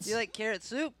carrots? Do you like carrot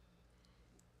soup?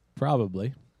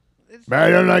 probably. It's I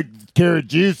don't like carrot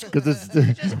juice because it's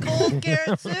just cold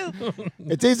carrot soup.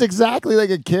 it tastes exactly like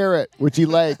a carrot, which he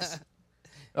likes.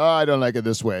 Oh, I don't like it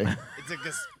this way. It's a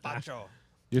gazpacho.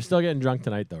 You're still getting drunk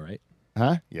tonight, though, right?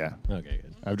 Huh? Yeah. Okay,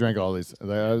 good. I've drank all these.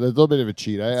 There's a little bit of a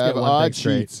cheat. I have get one odd thing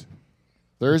straight. cheats.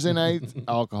 Thursday night,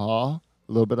 alcohol.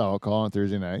 A little bit of alcohol on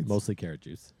Thursday nights. Mostly carrot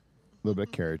juice. A little bit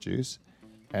of carrot juice.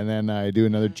 And then I do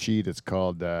another cheat. It's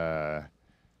called... Your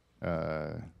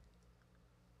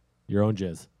own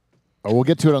jizz. Oh, we'll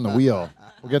get to it on the wheel.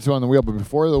 We'll get to it on the wheel. But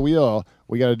before the wheel,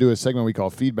 we got to do a segment we call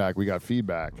feedback. We got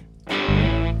feedback.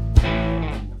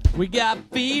 We got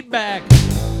feedback.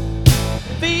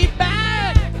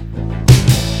 Feedback.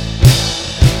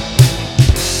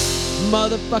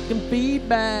 Motherfucking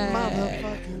feedback.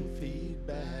 Motherfucking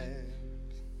feedback.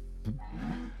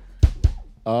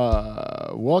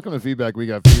 Welcome to Feedback. We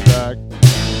got feedback.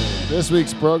 This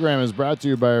week's program is brought to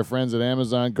you by our friends at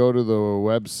Amazon. Go to the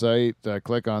website,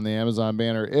 click on the Amazon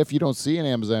banner. If you don't see an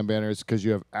Amazon banner, it's because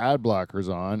you have ad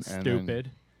blockers on. And then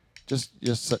Stupid.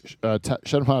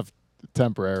 shut him off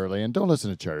temporarily, and don't listen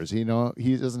to Charters. He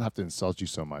doesn't have to insult you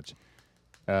so much.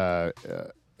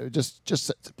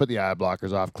 Just put the ad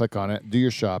blockers off. Click on it. Do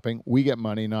your shopping. We get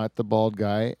money, not the bald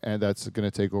guy, and that's going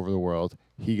to take over the world.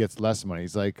 He gets less money.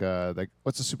 He's like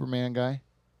what's the Superman guy?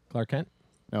 Clark Kent.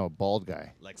 No, bald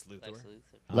guy. Lex Luthor.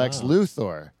 Lex Ah.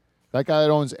 Luthor. That guy that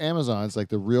owns Amazon is like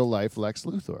the real life Lex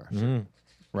Luthor, Mm.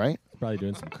 right? Probably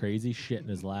doing some crazy shit in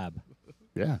his lab.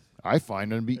 Yeah, I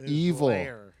find them to be His evil.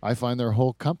 lair. I find their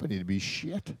whole company to be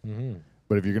shit. Mm-hmm.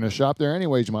 But if you're going to shop there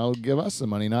anyways, you might as well give us the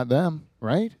money, not them,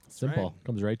 right? Simple.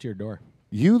 Comes right to your door.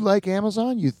 You like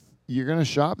Amazon, you're going to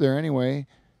shop there anyway.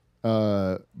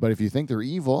 But if you think they're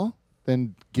evil,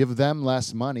 then give them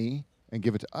less money and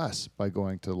give it to us by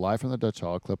going to Live from the Dutch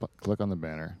Hall, click on the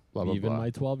banner, blah, blah, Even blah. my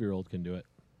 12-year-old can do it.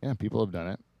 Yeah, people have done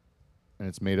it. And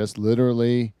it's made us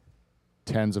literally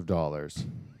tens of dollars.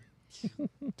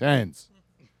 Tens.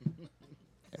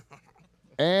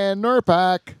 And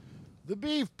Nurpak. The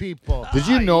beef people. Did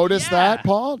you notice that,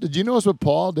 Paul? Did you notice what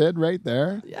Paul did right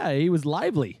there? Yeah, he was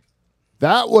lively.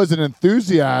 That was an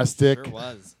enthusiastic Sure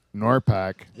was.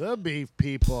 Norpak. The beef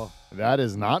people. That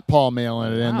is not Paul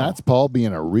mailing it in. Wow. That's Paul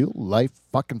being a real life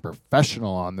fucking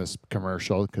professional on this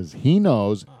commercial because he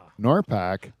knows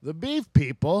Norpak The beef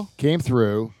people. came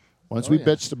through. Once Oh, we yeah.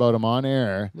 bitched about him on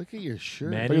air, Look at your shirt.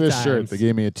 Man. look at this shirt. times. They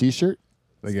gave me a T-shirt.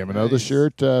 They gave me another Nice.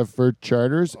 shirt for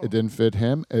Charters. It didn't fit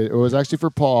him. It was actually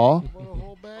for Paul. What a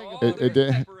whole bag of It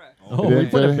did. Oh, It we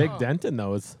did put a fit. big dent in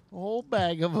those. a whole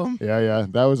bag of them. Yeah.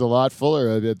 That was a lot fuller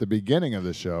at the beginning of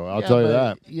the show. I'll tell you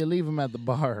that. You leave them at the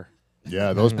bar.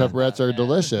 Yeah, those pepperettes are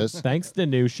delicious. Thanks,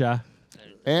 Danusha.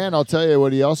 And I'll tell you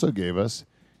what he also gave us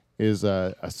is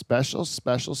a special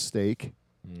steak.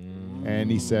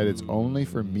 And he said it's only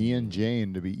for me and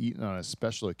Jane to be eaten on a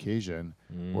special occasion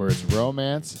where it's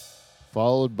romance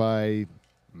followed by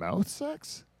mouth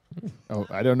sex. Oh,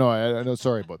 I don't know. I know.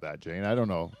 Sorry about that, Jane. I don't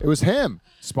know. It was him.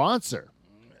 Sponsor.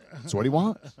 That's what he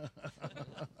wants.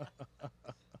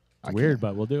 It's weird,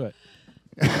 but we'll do it.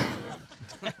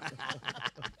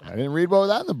 I didn't read about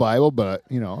that in the Bible, but,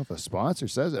 if a sponsor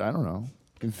says it, I don't know.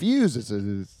 Confused. It's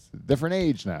a different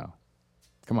age now.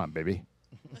 Come on, baby.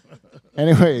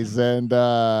 Anyways, and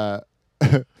Yarmy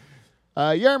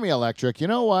Electric, you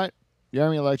know what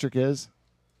Yarmy Electric is?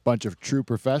 Bunch of true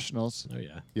professionals, Oh,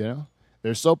 yeah.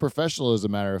 They're so professional, as a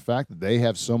matter of fact, that they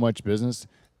have so much business,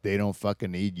 they don't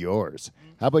fucking need yours.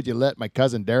 How about you let my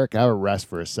cousin Derek have a rest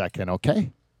for a second,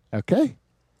 okay? Okay?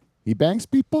 He bangs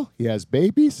people. He has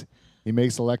babies. He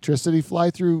makes electricity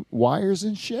fly through wires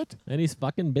and shit. And he's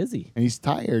fucking busy. And he's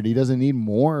tired. He doesn't need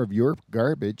more of your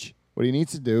garbage. What he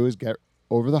needs to do is get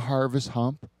over the harvest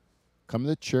hump, come to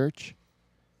the church,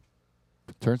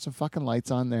 turn some fucking lights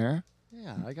on there,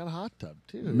 Yeah, I got a hot tub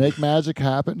too. make magic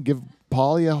happen, give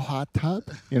Polly a hot tub,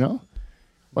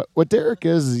 What Derek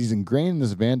is he's ingrained in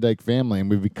this Van Dyke family, and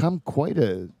we've become quite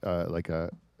a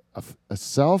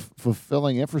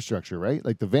self-fulfilling infrastructure, right?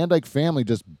 Like the Van Dyke family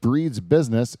just breeds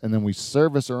business, and then we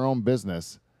service our own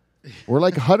business. We're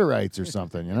like Hutterites or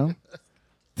something,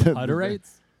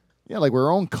 Hutterites? Yeah, like we're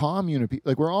our own commune.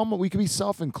 Like we could be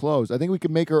self-enclosed. I think we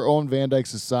could make our own Van Dyke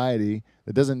society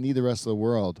that doesn't need the rest of the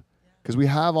world, because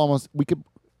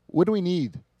what do we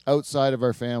need outside of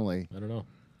our family? I don't know.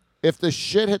 If the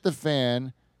shit hit the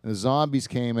fan and the zombies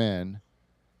came in,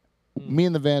 me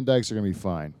and the Van Dykes are gonna be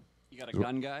fine. You got a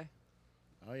gun guy?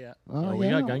 Oh yeah. Oh, we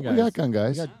got gun We guys. got gun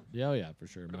guys. Yeah, for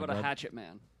sure. What My about a brother- hatchet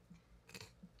man?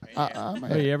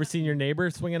 Oh, you ever seen your neighbor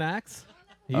swing an axe?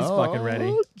 He's fucking ready.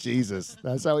 Oh, Jesus,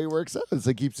 that's how he works out. It's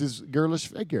like keeps his girlish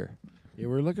figure. Yeah,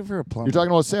 we're looking for a plumber. You're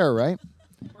talking about Sarah, right?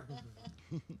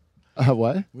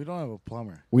 What? We don't have a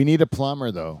plumber. We need a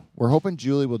plumber, though. We're hoping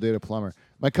Julie will date a plumber.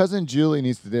 My cousin Julie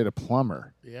needs to date a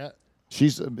plumber. Yeah,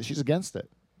 She's against it.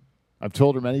 I've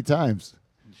told her many times.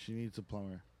 she needs a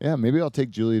plumber. Yeah, maybe I'll take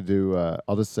Julie to.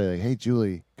 I'll just say, like, hey,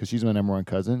 Julie, because she's my number one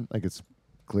cousin. Like, it's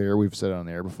clear we've said it on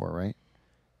the air before, right?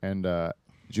 And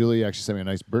Julie actually sent me a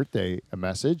nice birthday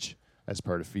message as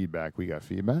part of feedback. We got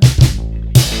feedback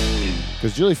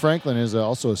because Julie Franklin is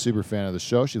also a super fan of the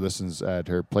show. She listens at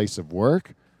her place of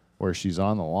work, where she's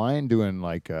on the line doing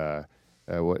like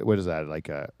what is that, like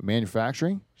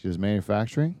manufacturing? She does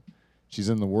manufacturing. She's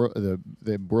in the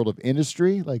world of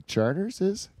industry, like Charters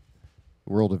is.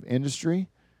 The world of industry.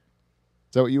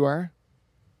 Is that what you are?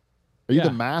 Are you Yeah.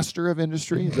 the master of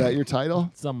industry? Is that your title?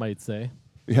 Some might say.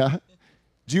 Yeah.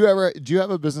 Do you have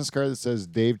a business card that says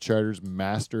Dave Charters,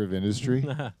 Master of Industry?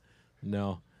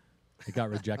 No, it got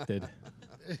rejected.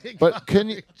 But can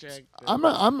you?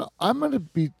 I'm gonna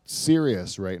be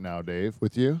serious right now, Dave,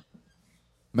 with you.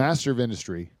 Master of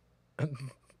Industry.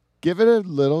 Give it a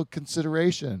little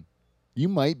consideration. you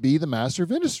might be the master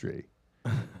of industry.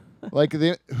 Like,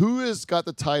 who has got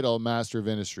the title master of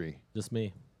industry? Just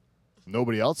me.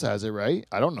 Nobody else has it, right?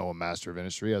 I don't know a master of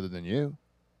industry other than you.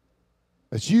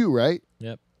 That's you, right?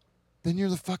 Yep. Then you're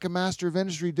the fucking master of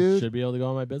industry, dude. Should be able to go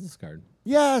on my business card.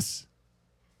 Yes.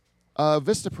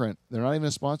 Vistaprint. They're not even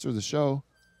a sponsor of the show,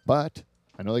 but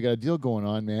I know they got a deal going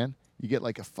on, man. You get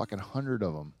like a fucking 100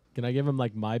 of them. Can I give him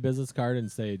like my business card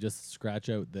and say just scratch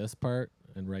out this part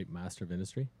and write Master of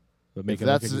Industry, but make it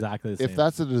look exactly the same? If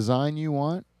that's the design you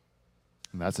want,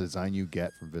 and that's the design you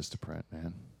get from Vistaprint,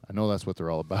 man. I know that's what they're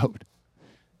all about.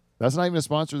 That's not even a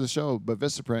sponsor of the show, but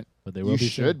Vistaprint. But they will you be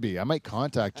should soon. be. I might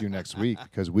contact you next week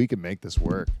because we can make this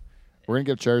work. We're gonna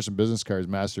give Charters some business cards,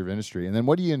 Master of Industry, and then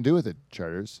what are you gonna do with it,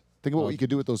 Charters? Think about what you could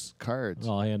do with those cards.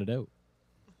 I'll hand it out.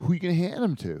 Who are you gonna hand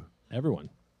them to? Everyone.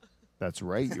 That's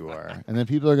right, you are. And then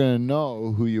people are gonna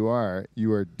know who you are.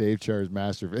 You are Dave Charters,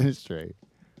 Master of Industry,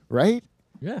 right?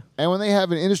 Yeah. And when they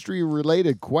have an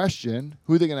industry-related question,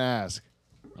 who are they gonna ask?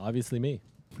 Obviously me.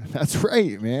 That's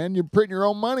right, man. You're printing your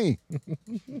own money.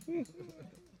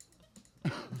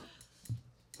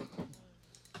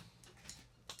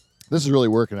 This is really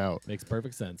working out. Makes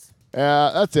perfect sense.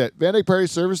 That's it. Birthnday Party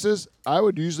Services. I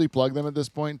would usually plug them at this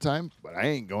point in time, but I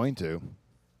ain't going to.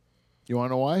 You want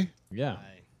to know why? Yeah.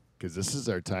 Because this is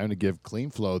our time to give Clean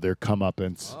Flow their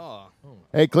comeuppance. Oh.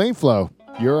 Hey, Clean Flow,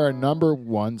 you're our number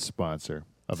one sponsor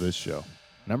of this show.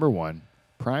 Number one,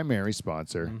 primary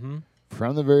sponsor. Mm-hmm.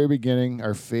 From the very beginning,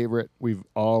 our favorite. We've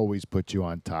always put you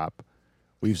on top.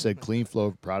 We've said Clean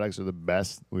Flow products are the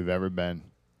best we've ever been,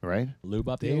 right? Lube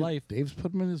up your life. Dave's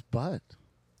put him in his butt.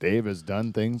 Dave has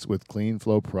done things with Clean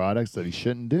Flow products that he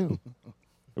shouldn't do.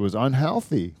 It was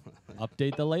unhealthy.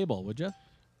 Update the label, would you?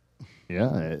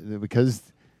 Yeah, because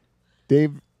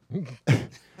Dave,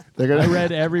 they're gonna. I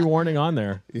read every warning on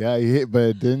there. Yeah, but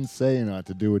it didn't say not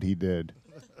to do what he did.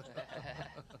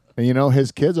 And you know,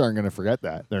 his kids aren't going to forget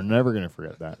that. They're never going to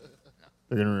forget that.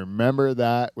 They're going to remember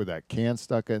that with that can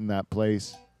stuck in that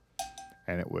place.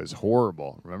 And it was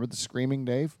horrible. Remember the screaming,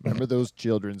 Dave? Remember those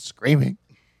children screaming?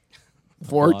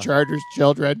 4 Charters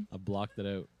children I blocked it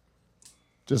out.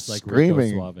 just Like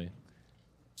screaming. Rico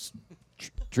Suave.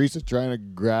 Teresa trying to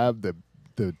grab the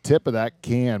tip of that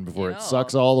can before You it know.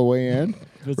 sucks all the way in.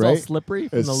 It's right? all slippery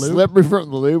from It's the lube. slippery from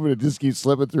the lube, and it just keeps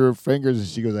slipping through her fingers. And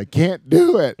she goes, "I can't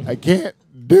do it. I can't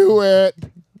do it." Do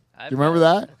you remember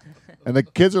that? And the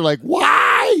kids are like,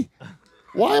 "Why?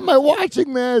 Why am I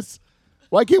watching this?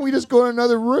 Why can't we just go in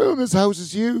another room? This house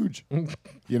is huge."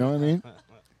 You know what I mean?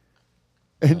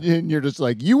 And you're just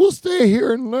like, "You will stay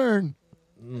here and learn."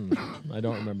 I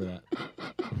don't remember that.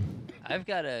 I've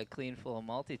got a Clean Flow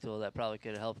multi-tool that probably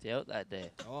could have helped you out that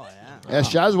day. Oh, yeah. Yeah,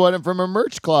 Shaz won it from a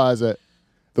merch closet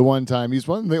the one time. He's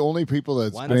one of the only people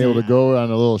that's One been able to time. go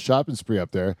on a little shopping spree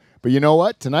up there. But you know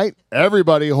what? Tonight,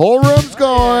 everybody, whole room's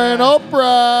going.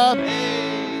 Oprah!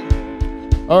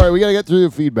 All right, we got to get through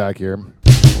the feedback here.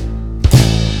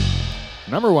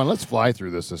 Number one, let's fly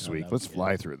through this week. Let's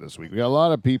fly through it this week. We got a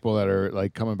lot of people that are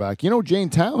like coming back. You know, Jane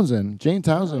Townsend. Jane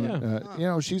Townsend. You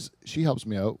know, she helps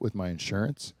me out with my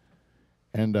insurance,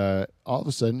 and all of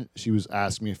a sudden she was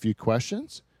asking me a few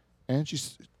questions, and she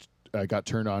got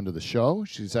turned on to the show.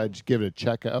 She decided to give it a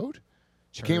check out.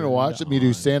 She came to watch me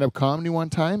do stand up comedy one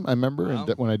time. I remember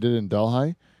when I did it in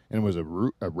Delhi, and it was a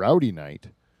rowdy night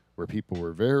where people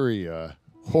were very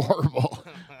horrible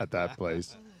at that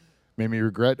place. Made me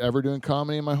regret ever doing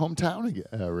comedy in my hometown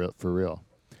again, for real.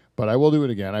 But I will do it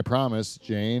again, I promise,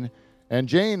 Jane. And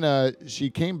Jane, she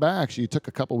came back. She took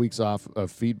a couple weeks off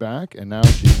of feedback, and now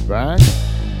she's back.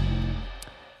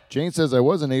 Jane says, I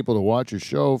wasn't able to watch your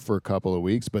show for a couple of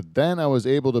weeks, but then I was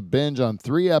able to binge on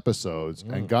 3 episodes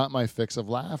and got my fix of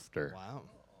laughter. Wow.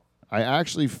 I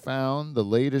actually found the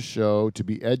latest show to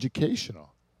be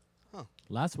educational.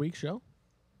 Last week's show?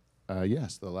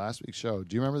 Yes, the last week's show.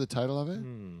 Do you remember the title of it?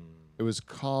 It was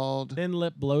called Thin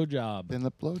Lip Blowjob. Thin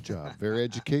Lip Blowjob. Very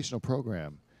educational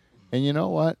program. And you know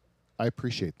what? I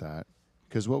appreciate that.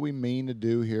 Because what we mean to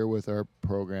do here with our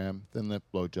program, Thin Lip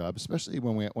Blowjob, especially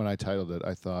when I titled it,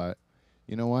 I thought,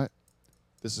 you know what?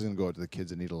 This is going to go out to the kids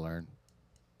that need to learn.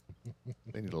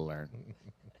 They need to learn.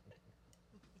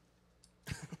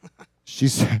 She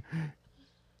said,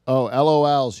 oh,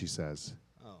 LOL, she says.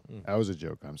 That was a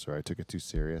joke. I'm sorry. I took it too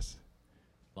serious.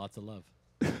 Lots of love.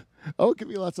 Oh, give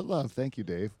me lots of love. Thank you,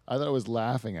 Dave. I thought it was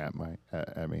laughing at me.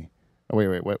 Oh,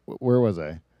 wait. Where was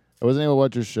I? I wasn't able to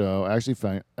watch your show. I actually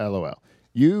found LOL.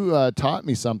 You taught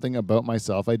me something about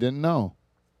myself I didn't know.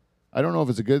 I don't know if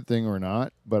it's a good thing or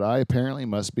not, but I apparently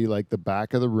must be like the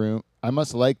back of the room. I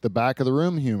must like the back of the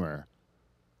room humor,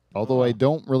 although I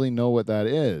don't really know what that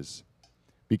is.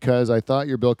 because I thought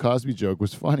your Bill Cosby joke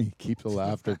was funny. Keep the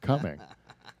laughter coming.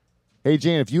 Hey,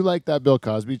 Jane, if you like that Bill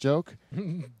Cosby joke,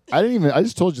 I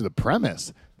just told you the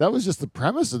premise. That was just the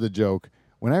premise of the joke.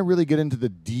 When I really get into the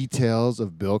details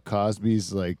of Bill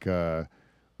Cosby's like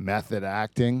method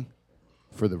acting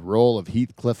for the role of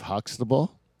Heathcliff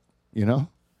Huxtable, you know,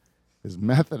 his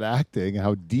method acting,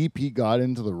 how deep he got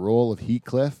into the role of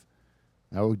Heathcliff,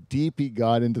 how deep he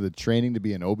got into the training to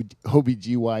be an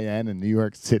OBGYN in New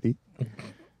York City,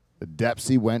 the depths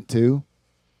he went to,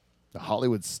 the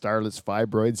Hollywood starlet's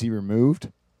fibroids he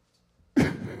removed.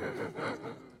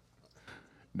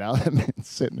 Now that man's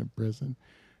sitting in prison.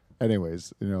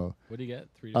 Anyways, you know. What do you get?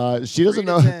 3 to She doesn't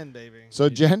 3 know. to 10, baby. So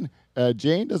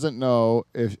Jane doesn't know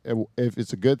if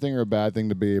it's a good thing or a bad thing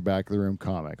to be a back of the room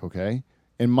comic. Okay,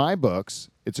 in my books,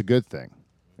 it's a good thing,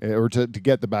 or to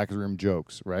get the back of the room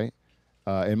jokes. Right.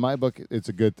 In my book, it's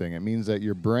a good thing. It means that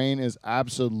your brain is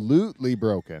absolutely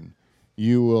broken.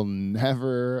 You will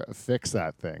never fix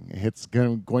that thing. It's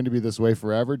going to be this way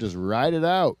forever. Just ride it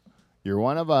out. You're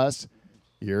one of us.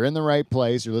 You're in the right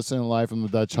place. You're listening live from the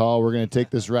Dutch Hall. We're going to take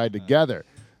this ride together,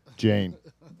 Jane.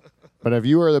 But if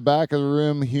you are the back of the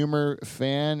room humor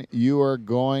fan, you are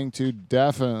going to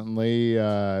definitely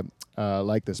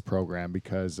like this program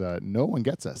because no one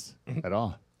gets us at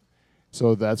all.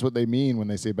 So that's what they mean when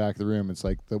they say back of the room. It's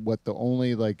like what the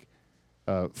only like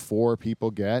 4 people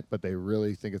get, but they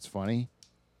really think it's funny,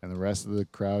 and the rest of the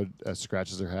crowd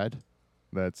scratches their head.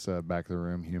 That's back of the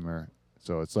room humor.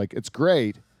 So it's like it's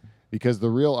great because the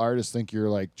real artists think you're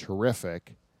like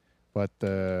terrific, but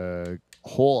the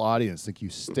whole audience think you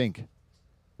stink,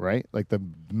 right? Like the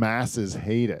masses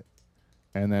hate it,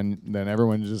 and then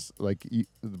everyone just like,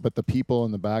 but the people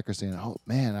in the back are saying, "Oh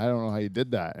man, I don't know how you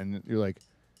did that," and you're like,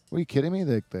 "Are you kidding me?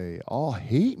 They all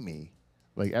hate me.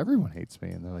 Like everyone hates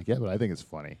me," and they're like, "Yeah, but I think it's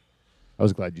funny." I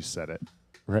was glad you said it,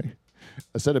 right?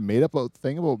 I said a made up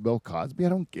thing about Bill Cosby. I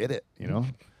don't get it, you know.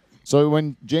 So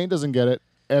when Jane doesn't get it,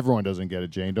 everyone doesn't get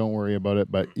it, Jane. Don't worry about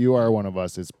it. But you are one of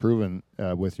us. It's proven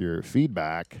with your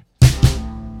feedback.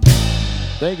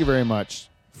 Thank you very much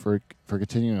for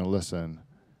continuing to listen.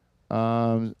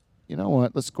 You know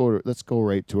what? Let's go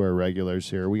right to our regulars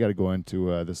here. We got to go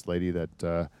into this lady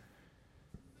that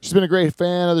she's been a great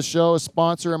fan of the show, a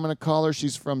sponsor. I'm going to call her.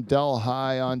 She's from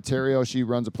Delhi, Ontario. She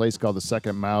runs a place called the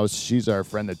Second Mouse. She's our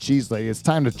friend, the Cheese Lady. It's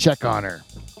time to check on her.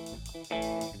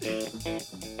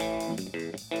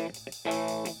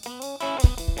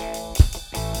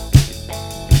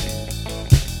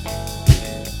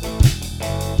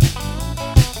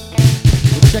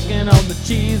 Checking on the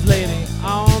cheese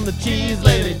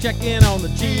lady, checking on the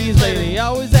cheese lady,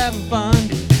 always having fun.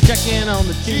 Checking on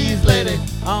the cheese lady,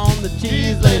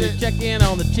 checking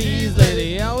on the cheese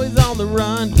lady, always on the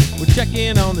run. We're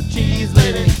checking on the cheese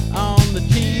lady,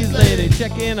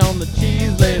 checking on the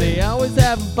cheese lady, always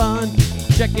having fun.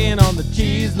 Checking on the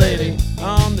cheese lady,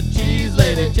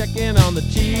 checking on the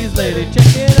cheese lady,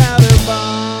 checking out her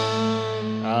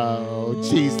bum. Oh,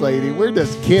 Cheese Lady, we're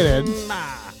just kidding.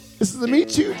 This is the Me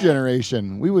Too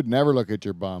generation. We would never look at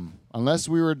your bum unless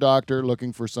we were a doctor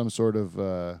looking for some sort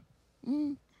of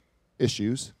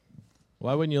issues.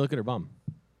 Why wouldn't you look at her bum?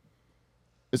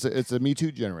 It's a Me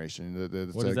Too generation.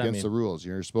 It's What does that against mean? the rules.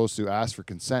 You're supposed to ask for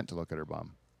consent to look at her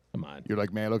bum. Come on. You're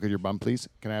like, "May I look at your bum, please?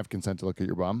 Can I have consent to look at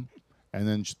your bum?" And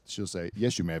then she'll say,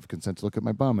 "Yes, you may have consent to look at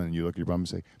my bum." And you look at your bum and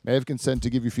say, "May I have consent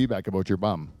to give you feedback about your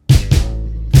bum?"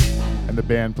 And the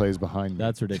band plays behind me.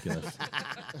 That's ridiculous.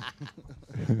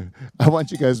 I want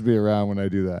you guys to be around when I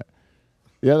do that.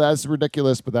 Yeah, that's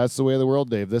ridiculous, but that's the way of the world,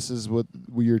 Dave. This is what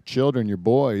your children, your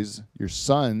boys, your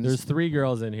sons. There's 3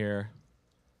 girls in here.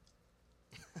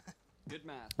 Good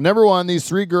math. Number one, these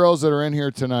 3 girls that are in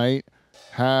here tonight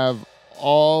have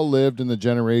all lived in the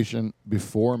generation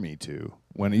before Me Too,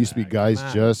 when it used to be guys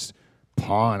on. just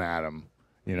pawing at them,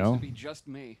 you It know? used to be just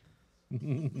me.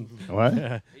 What?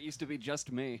 It used to be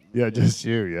just me. Yeah, just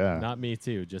you, yeah. Not me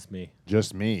too, just me.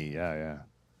 Just me, yeah.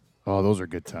 Oh, those are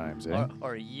good times, eh?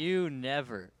 Or you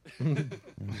never.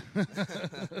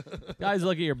 Guys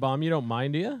look at your bum, you don't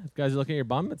mind, do you? If guys look at your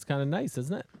bum, it's kind of nice,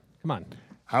 isn't it? Come on.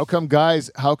 How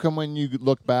come when you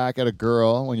look back at a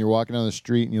girl, when you're walking down the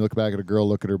street and you look back at a girl,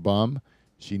 look at her bum,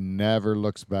 she never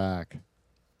looks back.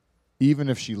 Even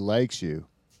if she likes you,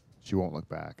 she won't look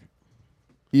back.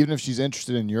 Even if she's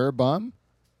interested in your bum,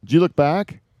 do you look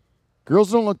back?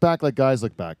 Girls don't look back like guys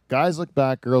look back. Guys look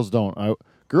back, girls don't.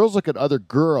 Girls look at other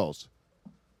girls.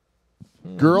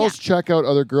 Girls check out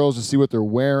other girls to see what they're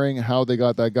wearing, how they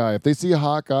got that guy. If they see a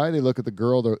hot guy, they look at the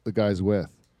girl the guy's with.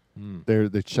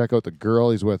 They check out the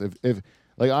girl he's with. If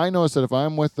like I notice that if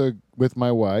I'm with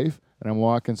my wife and I'm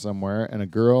walking somewhere and a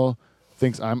girl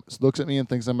looks at me and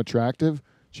thinks I'm attractive,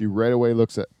 she right away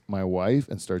looks at my wife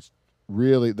and starts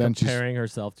really then Comparing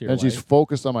herself to your then wife. she's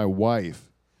focused on my wife,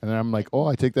 and then I'm like, oh,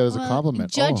 I take that as a Well,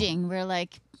 compliment. Oh. Judging. We're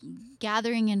like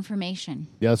gathering information.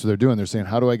 Yeah, that's what they're doing. They're saying,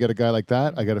 how do I get a guy like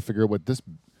that? I got to figure out what this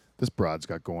broad's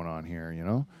got going on here. You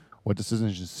know, what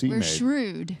decisions should she We're made?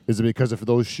 shrewd. Is it because of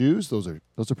those shoes? Those are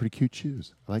pretty cute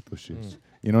shoes. I like those shoes.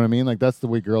 You know what I mean? Like that's the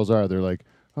way girls are. They're like,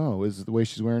 oh, is it the way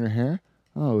she's wearing her hair?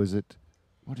 Oh, is it?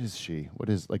 What is she?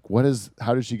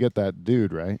 How did she get that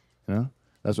dude? Right? You know,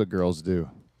 that's what girls do.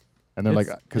 And they're it's,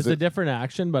 like, it's a different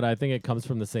action, but I think it comes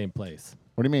from the same place.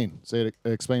 what do you mean? Say it.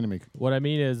 Explain to me. What I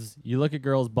mean is, you look at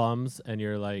girls' bums, and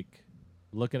you're like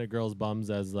looking at girls' bums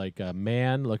as like a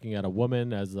man looking at a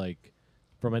woman as like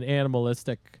from an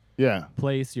animalistic Yeah.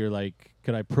 place. You're like,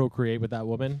 could I procreate with that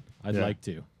woman? I'd Yeah. like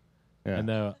to.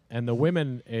 Yeah. And the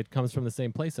women, it comes from the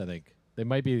same place. I think they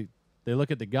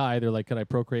look at the guy. They're like, could I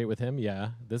procreate with him? Yeah,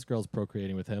 this girl's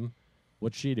procreating with him.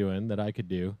 What's she doing that I could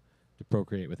do to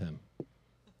procreate with him?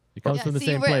 It comes from the see,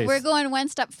 same we're, place. we're going one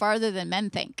step farther than men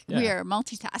think. We Yeah. are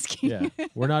multitasking. Yeah,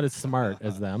 we're not as smart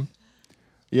as them,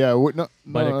 Yeah.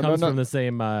 but it comes from the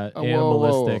same Whoa, whoa.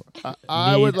 animalistic.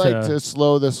 I would need like to- to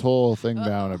slow this whole thing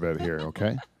down a bit here,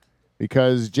 okay?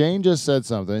 Because Jane just said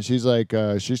something. She's like,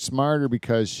 she's smarter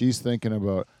because she's thinking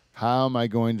about how am I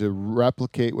going to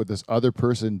replicate what this other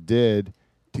person did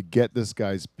to get this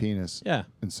guy's penis Yeah,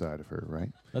 inside of her, right?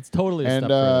 that's totally a And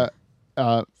step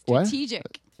further. what?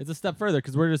 Strategic. It's a step further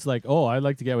because we're just like, oh, I'd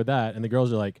like to get with that, and the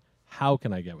girls are like, how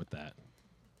can I get with that?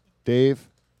 Dave,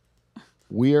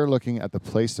 we are looking at the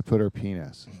place to put our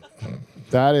penis.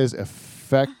 That is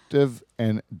effective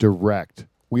and direct.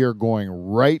 We are going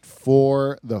right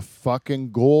for the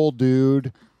fucking goal,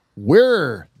 dude.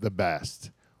 We're the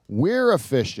best. We're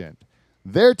efficient.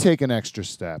 They're taking extra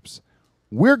steps.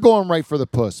 We're going right for the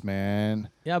puss, man.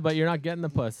 Yeah, but you're not getting the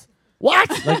puss What?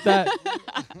 like that.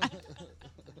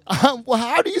 Well,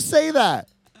 how do you say that?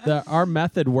 Our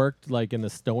method worked like in the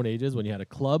Stone Ages when you had a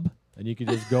club and you could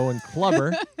just go and club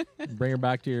her, and bring her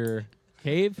back to your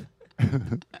cave,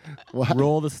 What?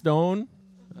 roll the stone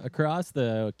across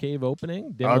the cave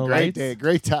opening, dim the Oh, great lights. day.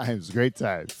 Great times. Great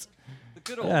times. The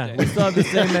good old Yeah, we days. still have the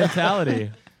same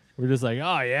mentality. We're just like,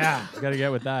 oh yeah, gotta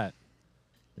get with that.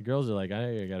 The girls are like,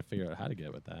 I gotta figure out how to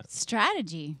get with that.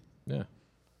 Strategy. Yeah,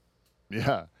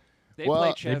 Yeah. They Well, play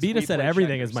they chess, beat we us at play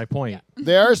everything. Is checkers. my point.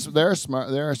 They're smart.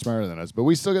 They are smarter than us, but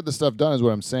we still get the stuff done. Is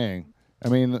what I'm saying. I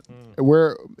mean,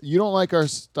 you don't like our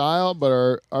style, but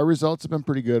our results have been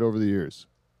pretty good over the years.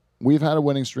 We've had a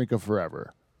winning streak of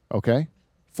forever. Okay,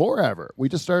 forever. We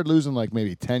just started losing like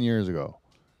maybe 10 years ago,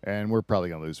 and we're probably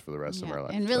gonna lose for the rest of Yeah. our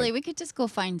life. And really, Like, we could just go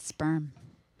find sperm.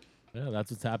 Yeah,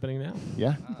 that's what's happening now.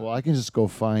 yeah. Well, I can just go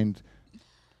find.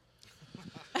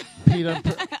 Pete,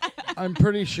 I'm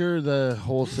pretty sure the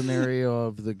whole scenario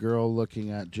of the girl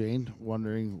looking at Jane,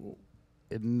 wondering,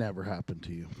 it never happened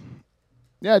to you.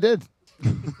 Yeah, I did.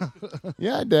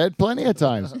 Yeah, I did. Plenty of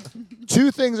times.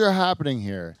 Two things are happening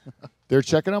here. They're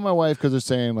checking on my wife because they're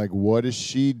saying, like, what is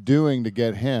she doing to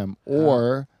get him?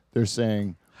 Or they're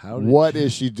saying, How did what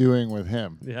is she doing with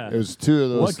him? Yeah. It was two of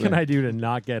those What can things. I do to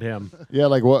not get him? Yeah,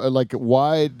 like, what? Like,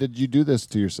 why did you do this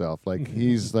to yourself? Like,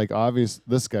 he's, like, obvious.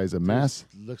 This guy's a mess.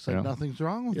 Looks You like know? nothing's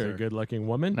wrong with You're her. a good-looking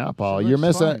woman. Now, Paul, She you're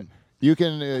looks missing. fine. You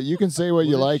can say what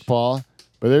you What is like, she- Paul,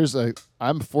 but there's a.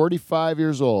 I'm 45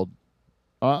 years old.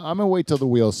 I'm gonna wait till the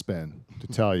wheels spin to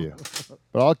tell you,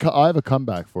 but I have a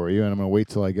comeback for you, and I'm gonna wait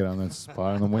till I get on that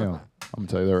spot on the wheel. I'm gonna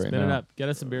tell you that right Spin it now. up. Get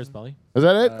us some beers, Polly. Is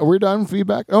that it? Are we done?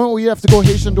 Feedback? Oh, we have to go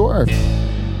Haitian dwarf.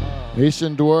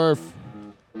 Haitian dwarf.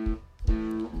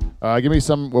 Give me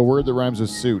a word that rhymes with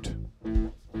suit.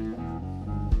 With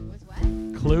what?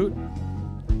 Clute,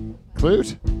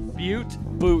 Clute? butte,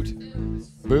 Boot.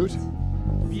 Boot?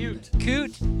 butte.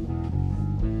 Coot.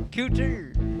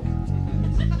 Cooter.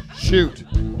 Shoot.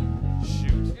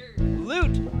 Shoot.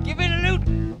 Loot. Give it a loot.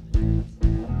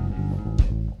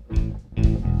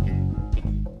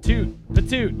 Toot,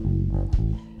 patoot.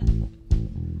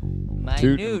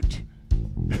 Minute.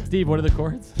 Steve, what are the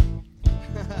chords?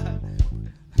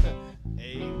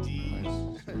 A, D.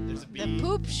 There's a B. The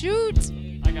poop shoot.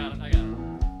 I got it.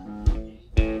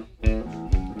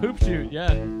 Poop shoot,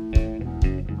 yeah.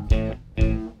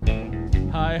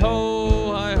 Hi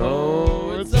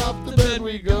ho, it's off to bed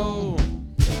we go.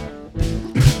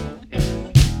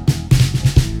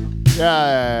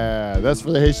 Yeah, that's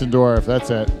for the Haitian dwarf. That's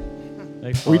it.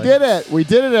 Thanks, We Polly. did it. We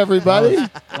did it, everybody.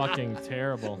 Fucking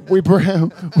terrible. we We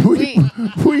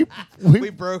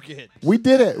broke it. We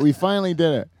did it. We finally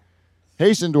did it.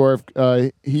 Haitian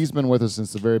dwarf. He's been with us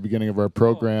since the very beginning of our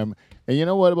program. And you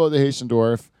know what about the Haitian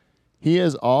dwarf? he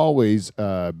has always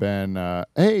been.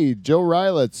 Hey, Joe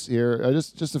Rylitz here.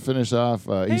 Just to finish off,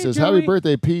 he Hey, says, Joey. "Happy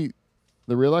birthday, Pete,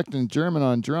 the reluctant German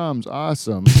on drums.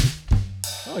 Awesome."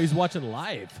 Oh, he's watching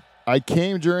live. I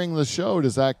came during the show.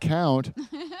 Does that count?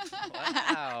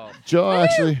 Wow. Joe,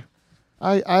 actually,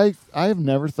 I have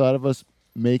never thought of us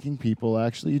making people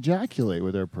actually ejaculate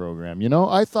with our program. You know,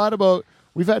 I thought about,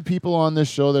 we've had people on this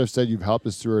show that have said you've helped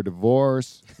us through our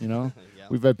divorce, you know. Yeah.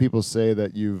 We've had people say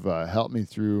that you've helped me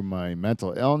through my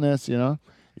mental illness, you know.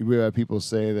 We've had people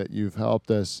say that you've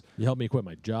helped us. You helped me quit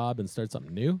my job and start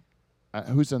something new.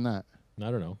 Who's done that?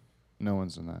 I don't know. No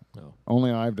one's done that. No. Only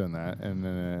I've done that. And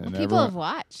People everyone- have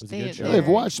watched. was a good show. Yeah, they've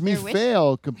watched me they're wish-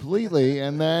 fail completely,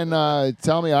 and then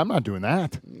tell me I'm not doing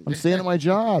that. I'm staying at my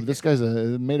job. This guy's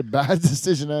made a bad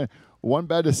decision, one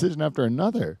bad decision after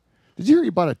another. Did you hear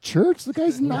he bought a church? The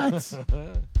guy's nuts.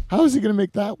 How is he going to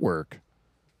make that work?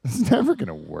 It's never going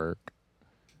to work.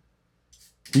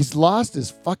 He's lost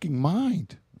his fucking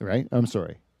mind, right? I'm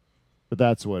sorry, but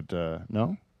that's what.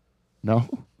 No.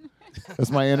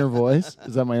 That's my inner voice.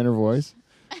 Is that my inner voice?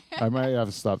 I might have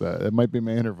to stop that. It might be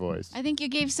my inner voice. I think you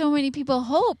gave so many people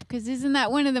hope because isn't that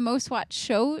one of the most watched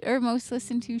shows or most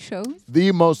listened to shows?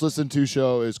 The most listened to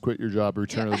show is Quit Your Job,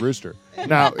 Return of the Rooster.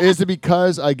 Now, is it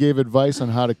because I gave advice on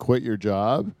how to quit your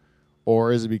job,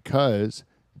 or is it because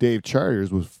Dave Charters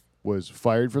was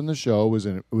fired from the show, was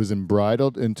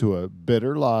embridled into a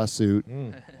bitter lawsuit,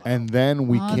 and then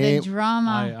we The came,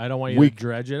 drama. I don't want you We- to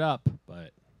dredge it up,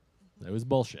 but it was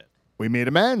bullshit. we made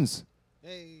amends.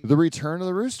 Hey. The Return of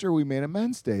the Rooster, we made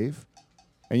amends, Dave.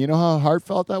 And you know how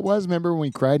heartfelt that was? Remember when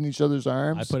we cried in each other's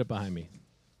arms? I put it behind me.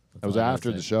 That's That was all I gotta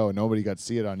after the say. show, and nobody got to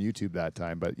see it on YouTube that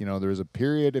time. But, you know, there was a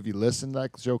period, if you listen to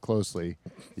that show closely,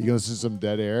 you can listen to some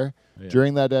dead air. Yeah.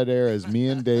 During that dead air, is me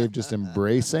and Dave just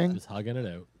embracing Just hugging it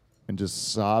out. and just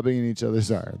sobbing in each other's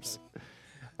arms.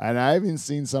 And I haven't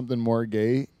seen something more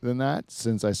gay than that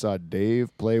since I saw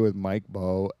Dave play with Mike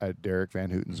Bowe at Derek Van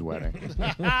Houten's wedding.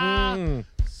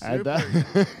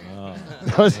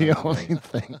 That was the only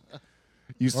thing.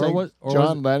 You sang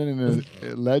John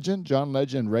Lennon, John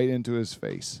Legend, right into his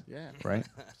face. Yeah. Right?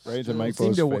 Right into It Mike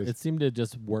seemed, Bowe's to, face. it seemed to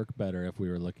just work better if we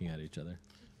were looking at each other.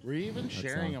 Were you even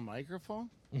sharing a microphone?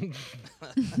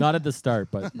 Not at the start,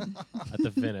 but at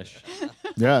the finish.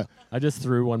 Yeah. I just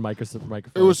threw one microphone.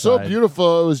 It was so aside.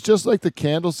 beautiful. It was just like the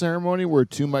candle ceremony where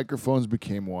two microphones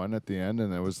became one at the end,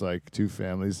 and it was like two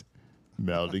families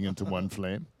melding into one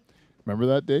flame. Remember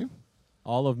that, Dave?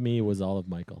 All of me was all of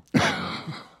Michael.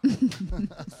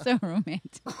 So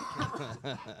romantic.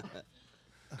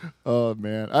 Oh,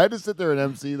 man. I had to sit there and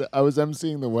MC. I was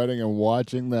emceeing the wedding and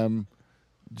watching them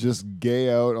just gay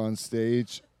out on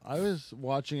stage. I was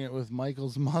watching it with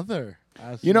Michael's mother.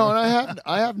 You know, and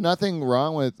I have nothing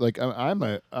wrong with, like, I'm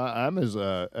as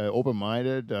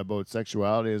open-minded about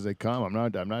sexuality as they come.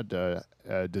 I'm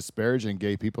not disparaging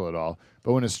gay people at all.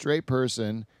 But when a straight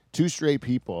person, two straight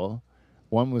people,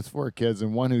 one with 4 kids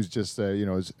and one who's just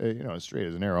as straight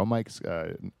as an arrow. Mike's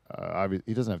obviously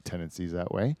he doesn't have tendencies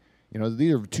that way. You know,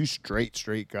 these are two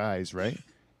straight guys, right?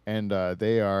 And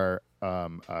they are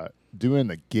doing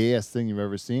the gayest thing you've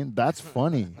ever seen. That's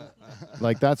funny.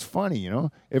 Like, that's funny, you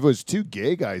know? If it was two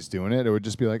gay guys doing it, it would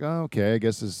just be like, oh, okay, I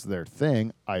guess this is their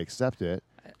thing. I accept it.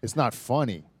 It's not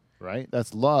funny, right?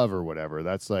 That's love or whatever.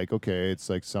 That's like, okay, it's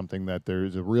like something that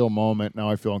there's a real moment. Now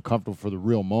I feel uncomfortable for the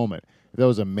real moment. If that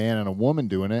was a man and a woman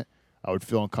doing it, I would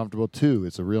feel uncomfortable too.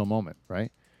 It's a real moment,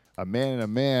 right? A man and a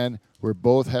man were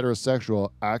both heterosexual,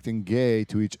 acting gay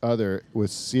to each other with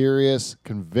serious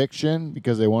conviction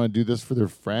because they want to do this for their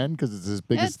friend because it's his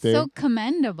biggest That's thing. so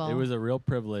commendable. It was a real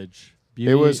privilege.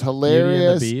 It was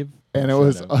hilarious, Beauty and the Beeb. and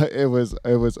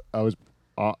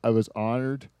I was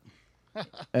honored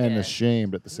and Yeah.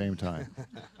 ashamed at the same time.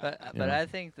 But know. I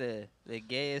think the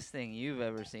gayest thing you've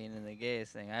ever seen and the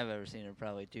gayest thing I've ever seen are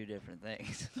probably two different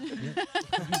things.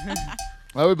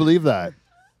 I would believe that.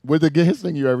 Would the gayest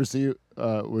thing you ever see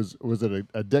was it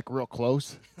a dick real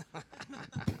close?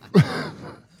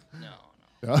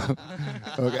 No.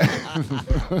 Okay.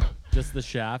 Just the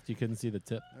shaft. You couldn't see the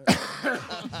tip.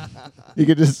 You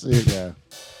could just see it,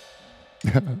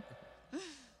 yeah.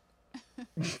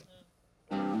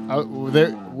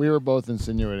 We were both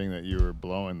insinuating that you were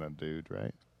blowing the dude,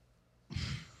 right?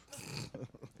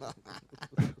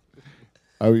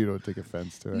 Oh, you don't take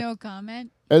offense to it. No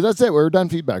comment. That's it. We're done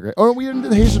feedback, right? Oh, we didn't do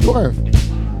the Haitian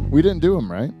Dwarf. We didn't do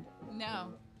him, right? No.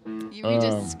 We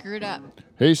just screwed up.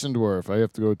 Haitian Dwarf. I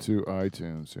have to go to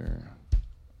iTunes here.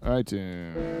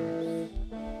 iTunes.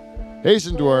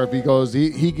 Haitian Dwarf. He goes.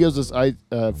 He gives us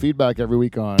feedback every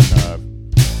week on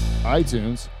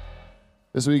iTunes.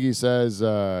 This week he says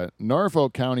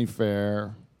Norfolk County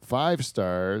Fair, 5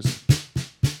 stars.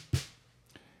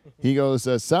 He goes,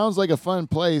 sounds like a fun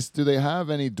place. Do they have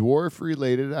any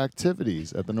dwarf-related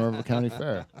activities at the Norfolk County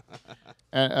Fair?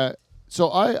 And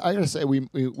so I got to say,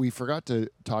 we forgot to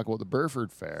talk about the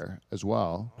Burford Fair as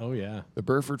well. Oh yeah. The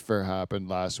Burford Fair happened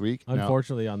last week. Now,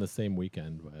 Unfortunately, on the same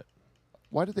weekend, but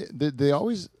why did they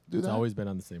always do it's that? always been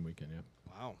on the same weekend. Yeah.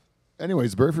 Wow.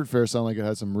 Anyways, Burford Fair sounded like it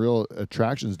had some real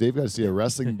attractions. Dave got to see a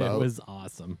wrestling It bout was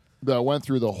awesome. that went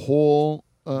through the whole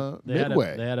They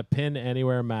midway. had a pin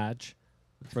anywhere match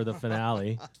for the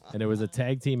finale, and it was a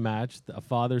tag team match, a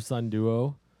father-son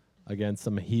duo against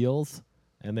some heels.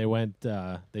 And they went,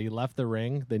 they left the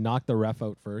ring. They knocked the ref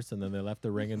out first, and then they left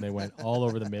the ring, and they went all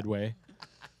over the midway.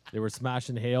 They were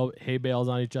smashing hay bales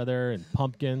on each other and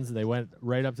pumpkins. They went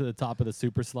right up to the top of the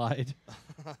super slide,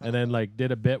 and then like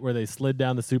did a bit where they slid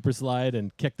down the super slide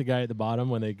and kicked the guy at the bottom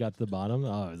when they got to the bottom.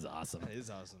 Oh, it was awesome. That is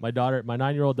awesome. My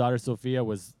 9-year-old daughter Sophia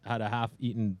had a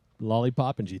half-eaten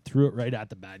lollipop, and she threw it right at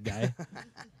the bad guy.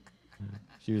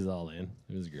 She was all in.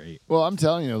 It was great. Well, I'm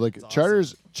telling you, like That's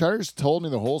Charters told me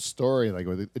the whole story, like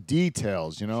with the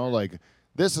details. You know, like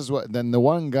this is what. Then the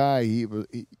one guy, he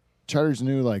Charters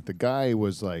knew, like the guy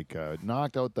was like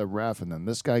knocked out the ref, and then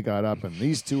this guy got up, and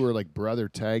these two were like brother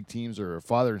tag teams or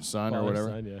father and son or whatever.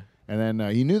 Father-son, yeah. And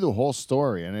then he knew the whole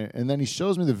story, and then he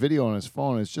shows me the video on his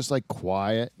phone. It's just like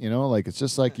quiet, you know, like it's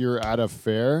just like you're at a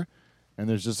fair, and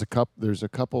there's just a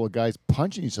couple of guys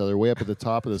punching each other way up at the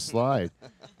top of the slide,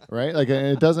 right? Like, and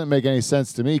it doesn't make any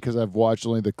sense to me because I've watched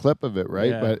only the clip of it,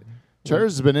 right? Yeah. But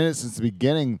Charters has been in it since the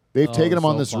beginning. They've Oh, taken him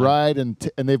on so this fun. ride, and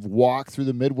they've walked through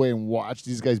the midway and watched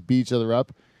these guys beat each other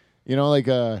up. You know, like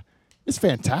it's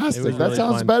fantastic. It was That really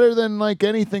sounds fun. better than like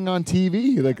anything on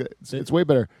TV. Like it's way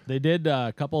better. They did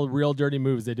a couple of real dirty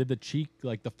moves. They did the cheek,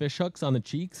 like the fish hooks on the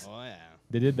cheeks. Oh yeah.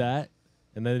 They did that,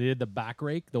 and then they did the back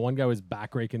rake. The one guy was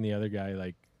back raking the other guy.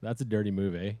 Like that's a dirty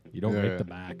move, eh? You don't Yeah. rake the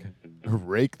back.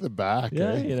 Rake the back.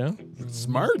 Yeah, eh? you know,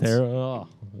 Smart. Oh,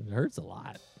 it hurts a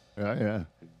lot. Yeah.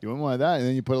 You wouldn't want that. And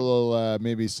then you put a little,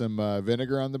 maybe some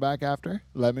vinegar on the back after,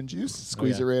 lemon juice,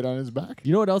 squeeze yeah. it right on his back.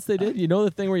 You know what else they did? You know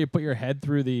the thing where you put your head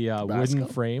through the wooden Tabasco?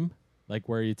 frame, like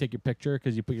where you take your picture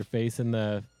because you put your face in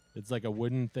the. It's like a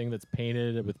wooden thing that's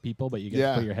painted with people, but you get Yeah.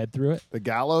 to put your head through it. The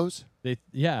gallows? They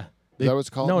They, Is that what it's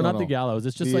called? No, No, not no. the gallows.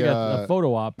 It's just The, like a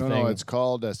photo op No, thing. no, it's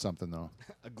called something, though.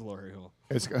 A glory hole.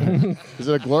 It's Is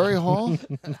it a glory hole?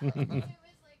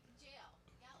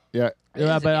 Yeah. Yeah, It is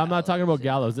a but I'm not talking gallows, about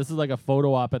yeah. gallows. This is like a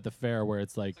photo op at the fair where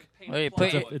it's like Where you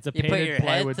put, it's a you put painted your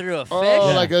plywood- head through a fish. Oh,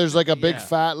 Yeah. like there's like a big Yeah.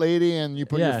 fat lady, and you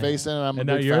put your Yeah. face in it. I'm and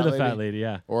a now big you're fat the lady. fat lady,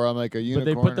 yeah. Or I'm like a But unicorn.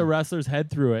 they put the wrestler's head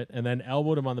through it and then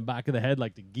elbowed him on the back of the head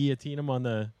like to guillotine him on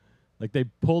the. Like they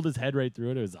pulled his head right through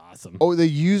it. It was awesome. Oh, they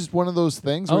used one of those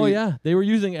things? where Oh you- yeah, they were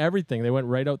using everything. They went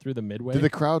right out through the midway. Did the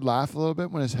crowd laugh a little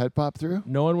bit when his head popped through?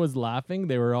 No one was laughing.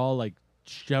 They were all like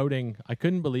shouting. I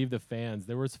couldn't believe the fans.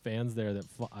 There was fans there that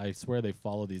I swear they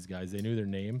followed these guys. They knew their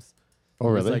names. Oh,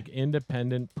 It was really? like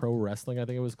Independent Pro Wrestling, I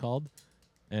think it was called,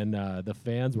 and the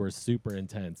fans were super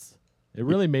intense. It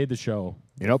really made the show.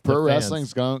 You know, The pro fans.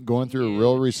 wrestling's going through a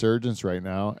real resurgence right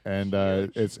now, and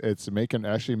it's making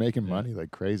money like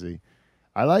crazy.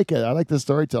 I like it. I like the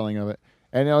storytelling of it.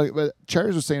 And you know, but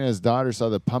Charles was saying his daughter saw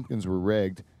the pumpkins were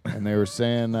rigged, and they were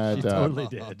saying that, She totally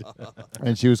did.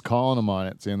 and she was calling him on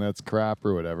it, saying that's crap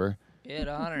or whatever. Good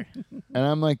honor. And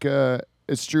I'm like,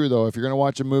 it's true though. If you're gonna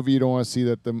watch a movie, you don't want to see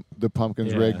that the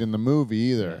pumpkin's Yeah. rigged in the movie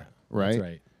either, Yeah, right? That's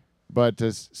right. But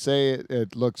to say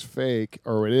it looks fake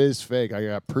or it is fake, I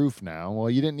got proof now. Well,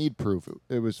 you didn't need proof.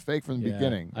 It was fake from the Yeah.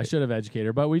 beginning. I should have educated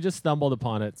her, but we just stumbled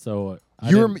upon it. So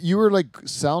You were like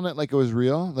selling it like it was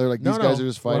real. They're like these guys are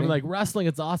just Well, fighting. I'm like wrestling.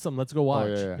 It's awesome. Let's go watch.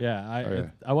 yeah. Oh, yeah.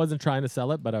 I wasn't trying to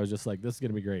sell it, but I was just like, this is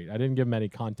gonna be great. I didn't give them any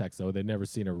context though. They'd never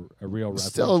seen a real wrestling.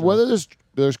 Still, show. whether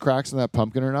there's cracks in that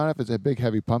pumpkin or not, if it's a big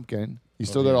heavy pumpkin, you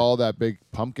still got yeah. all that big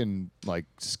pumpkin like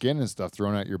skin and stuff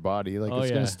thrown at your body. Like Oh, it's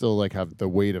yeah. gonna still like have the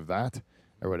weight of that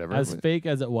or whatever. As fake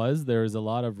as it was, there was a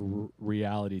lot of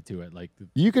reality to it. Like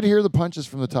You could hear the punches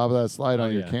from the top of that slide Oh,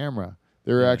 on your yeah. camera.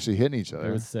 They were Yeah. actually hitting each other.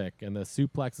 it was sick, and the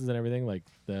suplexes and everything. Like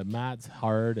the mat's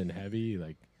hard and heavy.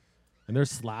 Like, and they're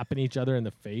slapping each other in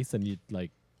the face, and you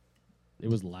like, it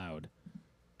was loud.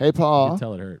 Hey, You Paul. could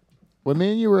tell it hurt. When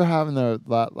me and you were having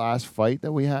that last fight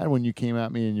that we had, when you came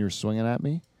at me and you were swinging at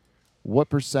me, what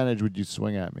percentage would you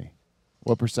swing at me?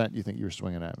 What percent do you think you were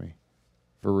swinging at me?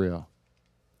 For real?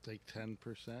 Like 10%.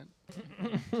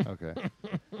 Okay.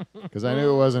 Because I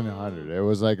knew it wasn't 100. It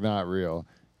was like not real.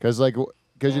 Because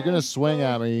you're gonna swing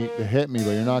at me to hit me,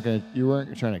 but you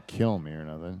weren't trying to kill me or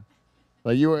nothing.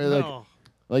 Like you were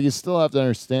like you still have to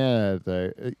understand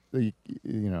that you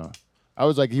know. I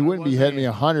was like, he wouldn't be hitting me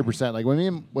 100%. Like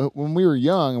when we were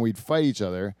young and we'd fight each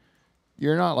other,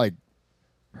 you're not like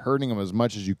hurting them as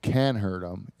much as you can hurt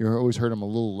them. You always hurt them a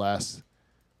little less.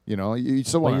 You know, you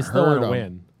still But want you to still hurt want to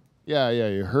them. win. Yeah,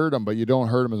 you hurt them, but you don't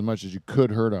hurt them as much as you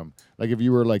could hurt them. Like if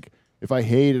you were like, if I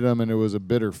hated them and it was a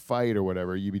bitter fight or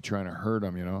whatever, you'd be trying to hurt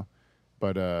them, you know.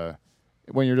 But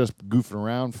when you're just goofing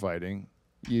around fighting,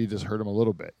 you just hurt them a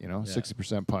little bit, you know. Yeah.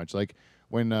 60% punch. Like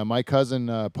when my cousin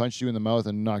punched you in the mouth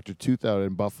and knocked your tooth out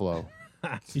in Buffalo.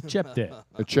 You chipped it.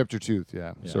 It chipped your tooth.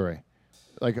 Yeah, Yeah. sorry.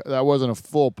 Like that wasn't a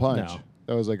full punch. No.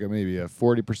 That was like maybe a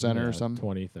 40% Yeah, or something.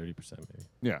 20, 30% maybe.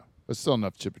 Yeah, but still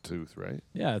enough to chip a tooth, right?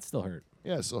 Yeah, it still hurt.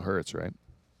 Yeah, it still hurts, right?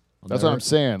 I'll That's never- what I'm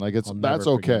saying. Like I'll never that's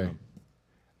forgive okay. him.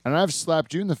 And I've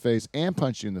slapped you in the face and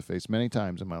punched you in the face many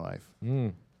times in my life,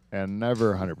 Mm. and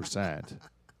never 100%.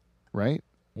 Right?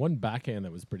 One backhand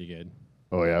that was pretty good.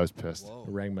 Oh yeah, I was pissed. Whoa.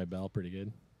 It rang my bell pretty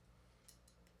good.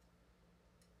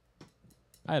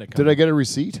 I had a Did I get a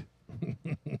receipt?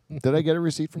 Did I get a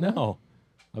receipt from that? No.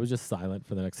 I was just silent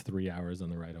for the next 3 hours on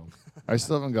the ride home. I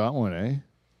still haven't got one, eh?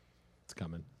 It's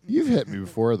coming. You've hit me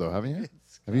before, though, haven't you?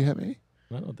 Have you hit me?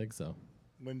 I don't think so.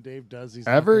 When Dave does, he's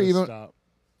Ever not gonna even- stop.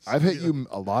 I've hit you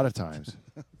a lot of times.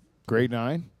 Grade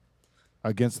 9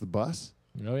 against the bus.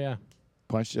 Oh, yeah.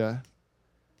 Punched you.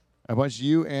 I punched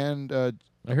you and I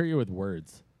hurt you with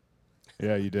words.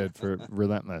 yeah, you did for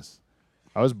relentless.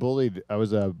 I was bullied. I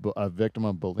was a victim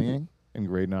of bullying in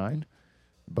grade 9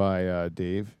 by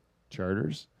Dave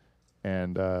Charters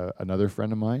and another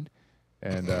friend of mine,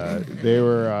 and they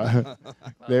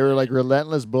were like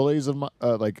relentless bullies of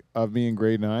of me in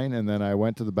grade 9. And then I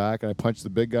went to the back and I punched the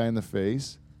big guy in the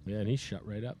face. Yeah, and he shut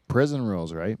right up. Prison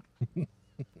rules, right?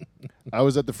 I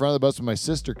was at the front of the bus with my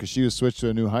sister because she was switched to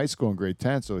a new high school in grade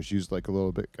 10, so she was like a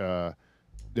little bit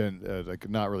like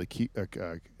not really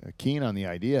keen on the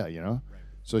idea, you know.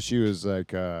 So she was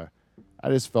like, I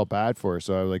just felt bad for her,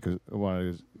 so I like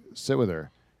wanted to sit with her,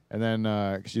 and then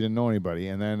 'cause she didn't know anybody,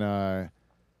 and then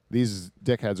these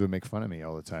dickheads would make fun of me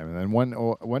all the time, and then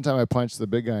one time I punched the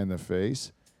big guy in the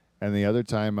face, and the other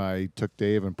time I took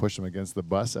Dave and pushed him against the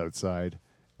bus outside,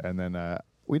 and then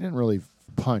we didn't really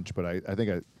punch, but I think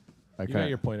I You got kind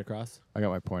your of point across? I got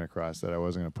my point across that I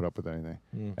wasn't going to put up with anything,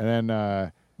 Mm. and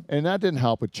then and that didn't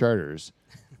help with Charters,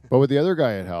 but with the other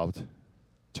guy it helped.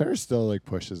 Charters still like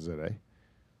pushes it, eh?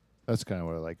 That's kind of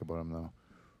what I like about him, though.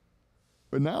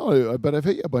 But now, but I've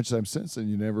hit you a bunch of times since, and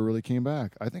you never really came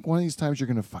back. I think one of these times you're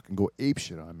gonna fucking go ape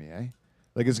shit on me, eh?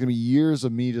 Like it's gonna be years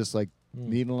of me just like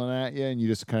needling at you, and you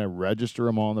just kind of register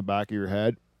them all in the back of your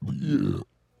head.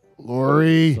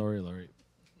 Lori, Sorry, Laurie.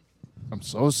 I'm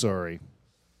so sorry.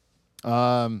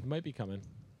 It might be coming.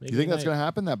 Do you think that's gonna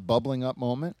happen? That bubbling up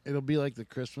moment? It'll be like the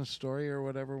Christmas story or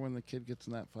whatever when the kid gets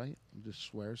in that fight and just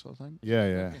swears all the time. Yeah,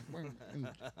 yeah.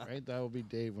 Right? That will be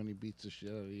Dave when he beats the shit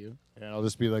out of you. And I'll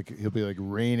just be like, he'll be like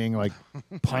raining like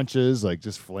punches, like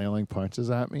just flailing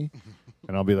punches at me,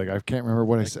 and I'll be like, I can't remember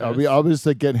what I said. I'll be just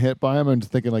like getting hit by him and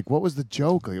thinking like, what was the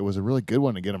joke? Like it was a really good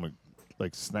one to get him to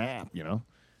like snap, you know?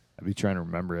 I'd be trying to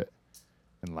remember it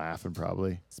and laughing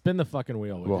probably. Spin the fucking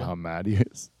wheel. Would Well, ya? how mad he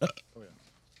is.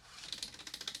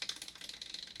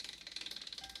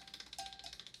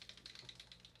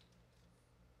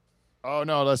 Oh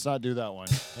no, let's not do that one.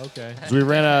 Okay. 'Cause we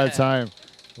ran out of time.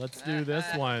 Let's do this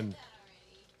one.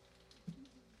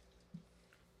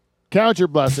 Count your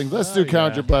blessings. Let's do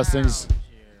count yeah. your blessings.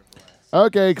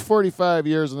 Okay, 45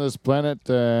 years on this planet,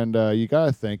 and you got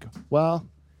to think, well,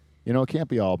 you know, it can't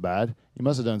be all bad. You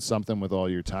must have done something with all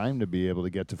your time to be able to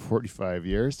get to 45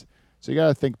 years. So you got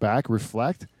to think back,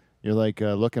 reflect. You're like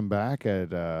looking back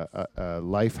at a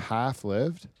life half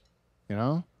lived, you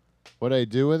know? What I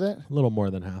do with it? A little more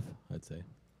than half, I'd say.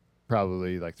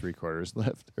 Probably like 3/4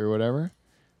 left or whatever.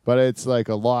 But it's like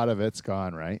a lot of it's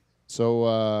gone, right? So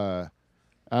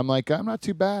I'm like, I'm not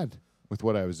too bad with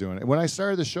what I was doing. And when I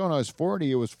started the show and I was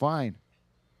 40, it was fine,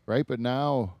 right? But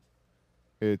now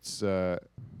it's,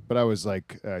 but I was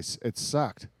like, it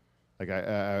sucked. Like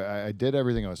I did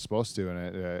everything I was supposed to,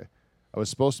 and I was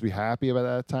supposed to be happy about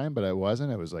that time, but I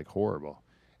wasn't. It was like horrible.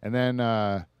 And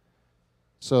then,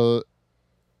 so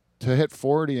to hit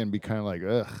 40 and be kind of like,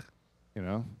 ugh, you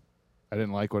know, I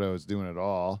didn't like what I was doing at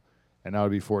all. And now to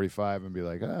be 45 and be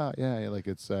like, oh, yeah, like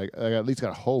it's, I at least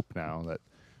got hope now that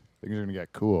things are going to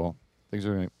get cool. Things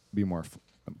are going to be more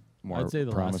I'd say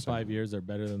the promising. last 5 years are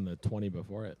better than the 20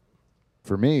 before it.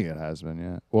 For me, it has been,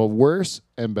 yeah. Well, worse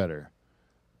and better.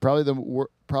 Probably the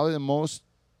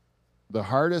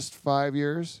hardest 5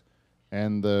 years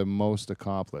and the most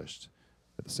accomplished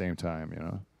at the same time, you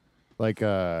know. Like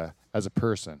as a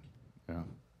person, you know,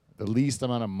 the least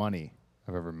amount of money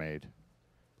I've ever made,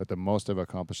 but the most I've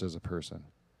accomplished as a person,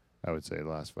 I would say the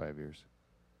last 5 years.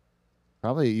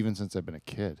 Probably even since I've been a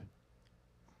kid.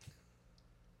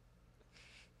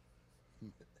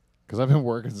 Because I've been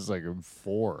working since like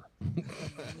 4.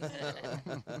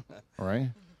 All right.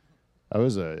 I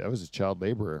was a child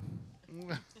laborer.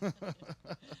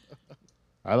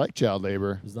 I like child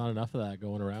labor. There's not enough of that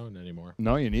going around anymore.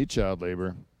 No, you need child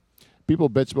labor. People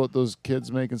bitch about those kids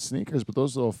making sneakers, but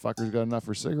those little fuckers got enough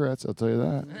for cigarettes, I'll tell you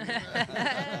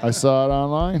that. I saw it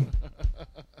online.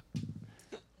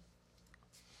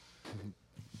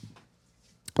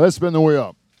 Let's spin the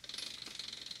wheel.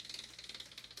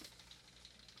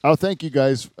 Oh, thank you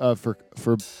guys for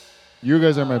you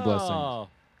guys are my blessing. Oh,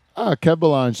 Kev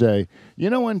Belanger. You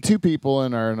know when 2 people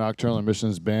in our Nocturnal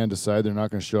Emissions band decide they're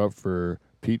not going to show up for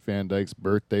Pete Van Dyke's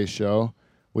birthday show,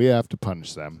 we have to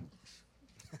punish them.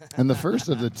 And the first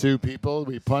of the 2 people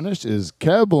we punish is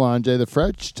Kev Belanger, the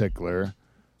French tickler,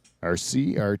 our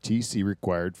CRTC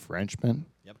required Frenchman.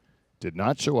 Yep. Did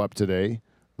not show up today.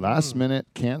 Last minute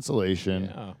cancellation.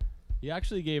 yeah. He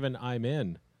actually gave an I'm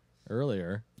in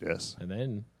earlier, Yes. and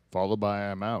then Followed by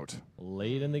I'm out.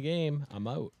 late in the game, I'm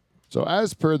out. So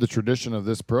as per the tradition of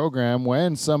this program,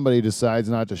 when somebody decides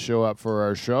not to show up for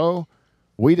our show,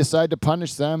 we decide to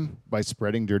punish them by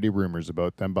spreading dirty rumors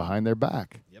about them behind their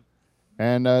back. Yep.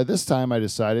 And this time I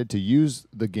decided to use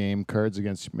the game Cards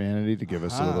Against Humanity to give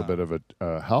us a little bit of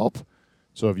a help.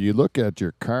 So if you look at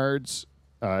your cards,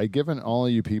 I've given all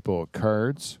of you people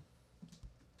cards,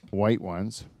 white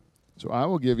ones. So I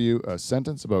will give you a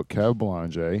sentence about Kev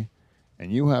Belanger,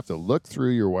 and you have to look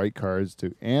through your white cards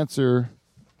to answer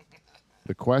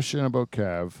the question about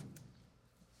Kev.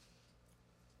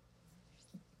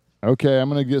 Okay,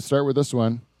 I'm going to start with this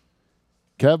one.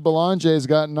 Kev Belanger's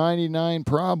got 99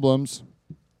 problems,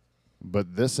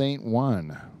 but this ain't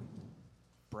one.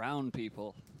 Brown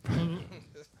people.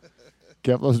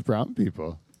 Kev loves brown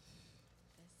people.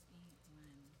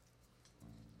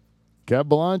 Kev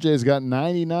Belanger's got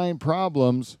 99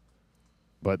 problems,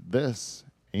 but this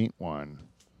ain't one.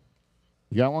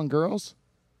 You got one, girls?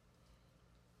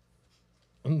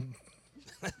 How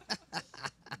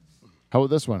about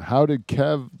this one? How did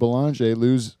Kev Belanger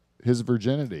lose his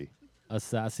virginity? A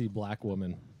sassy black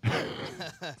woman.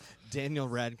 Daniel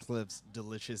Radcliffe's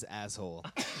delicious asshole.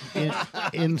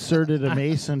 Inserted a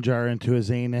mason jar into his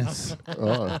anus.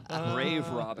 Oh, Grave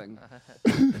robbing.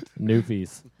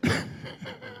 Newfies.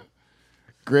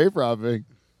 grave robbing.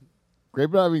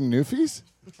 Grave robbing Newfies?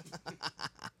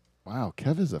 Wow,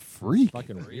 Kev is a freak.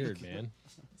 Fucking weird, man.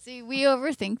 See, we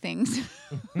overthink things.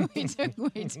 We took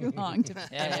way too long to.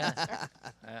 Yeah.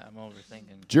 I'm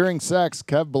overthinking. During sex,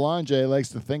 Kev Belanger likes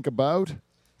to think about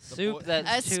Soup A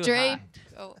that's too stray,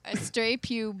 hot. a stray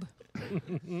pube.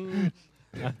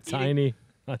 A tiny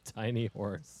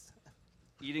horse.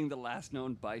 Eating the last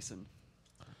known bison.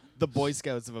 The Boy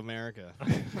Scouts of America.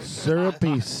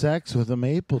 Syrupy sex with a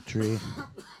maple tree.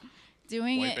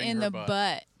 Doing it Wiping in her the butt.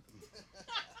 butt.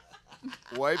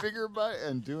 wiping her butt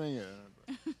and doing it.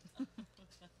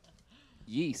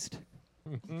 Yeast.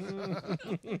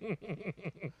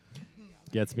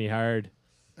 Gets me hard.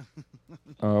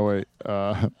 Oh, wait.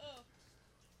 I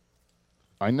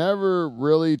never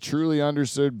really truly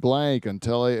understood blank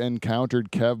until I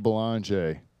encountered Kev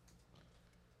Belanger.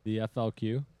 The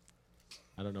FLQ.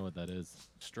 I don't know what that is.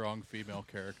 Strong female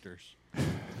characters.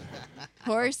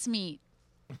 Horse meat.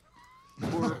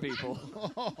 Poor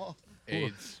people.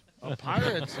 AIDS. A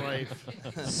pirate's life.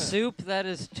 Soup that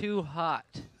is too hot.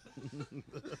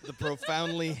 The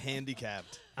profoundly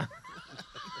handicapped.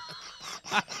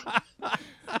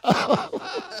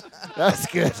 That's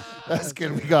good. That's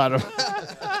good. We got him.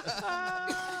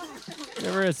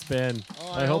 Give her a spin.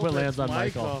 I hope it lands on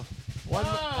Michael.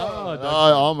 Oh,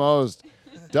 almost.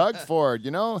 Doug Ford.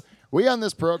 You know, we on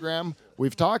this program,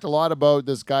 we've talked a lot about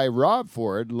this guy, Rob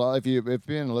Ford. If you've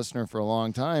been a listener for a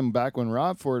long time, back when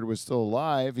Rob Ford was still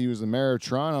alive, he was the mayor of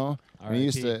Toronto. And he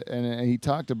used to, and he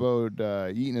talked about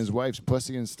eating his wife's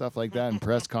pussy and stuff like that in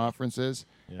press conferences.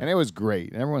 Yeah. And it was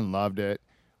great. And everyone loved it.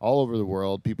 All over the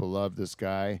world, people loved this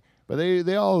guy. But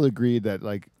they all agreed that,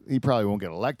 like, he probably won't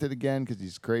get elected again because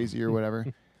he's crazy or whatever.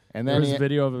 And There then was a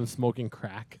video of him smoking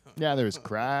crack. yeah, there was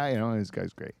cry. You know, this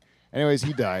guy's great. Anyways,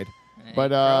 he died.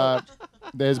 But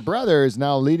his brother is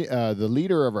now the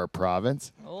leader of our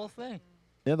province. The whole thing.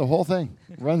 Yeah, the whole thing.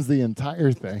 Runs the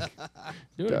entire thing.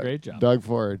 Doing a great job. Doug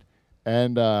Ford.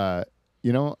 And,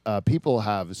 people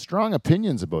have strong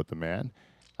opinions about the man.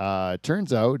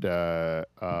 Turns out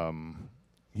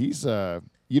he's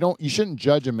you shouldn't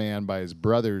judge a man by his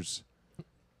brother's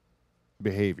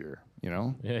behavior, you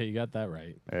know? Yeah, you got that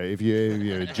right. If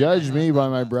you judge me by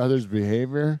my brother's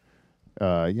behavior,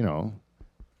 I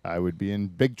would be in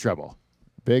big trouble.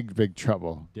 Big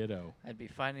trouble. Ditto. I'd be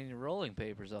finding your rolling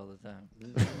papers all the time.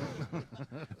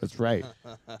 That's right.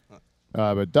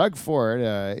 But Doug Ford,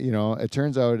 it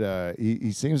turns out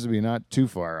he seems to be not too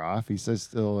far off. He's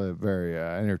still a very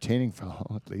entertaining fellow,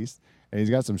 at least, and he's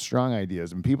got some strong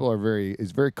ideas. And people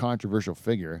he's a very controversial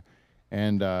figure,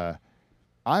 and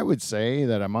I would say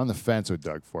that I'm on the fence with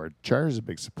Doug Ford. Charter's a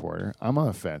big supporter. I'm on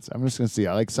the fence. I'm just gonna see.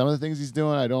 I like some of the things he's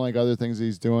doing. I don't like other things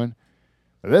he's doing.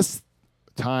 But this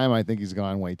time, I think he's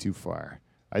gone way too far.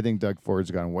 I think Doug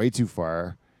Ford's gone way too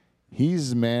far.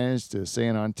 He's managed to say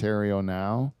in Ontario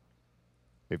now,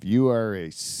 if you are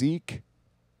a Sikh,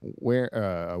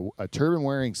 a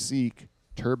turban-wearing Sikh,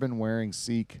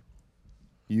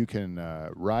 you can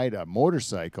ride a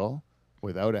motorcycle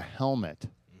without a helmet.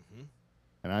 Mm-hmm.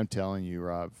 And I'm telling you,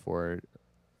 Rob Ford,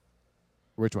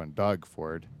 which one? Doug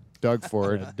Ford. Doug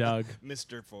Ford. Doug.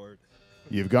 Mr. Ford.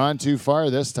 You've gone too far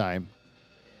this time.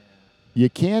 You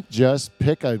can't just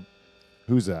pick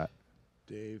who's that?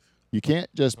 Dave. You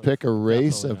can't just pick a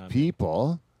race Definitely of not.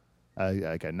 people,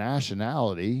 like a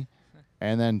nationality,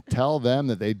 and then tell them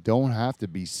that they don't have to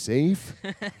be safe.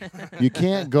 You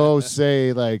can't go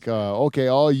say, like, okay,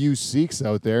 all you Sikhs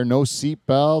out there, no seat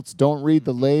belts, don't read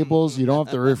the labels, you don't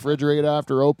have to refrigerate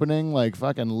after opening. Like,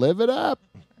 fucking live it up.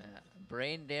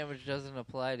 Brain damage doesn't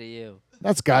apply to you.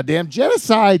 That's goddamn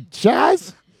genocide,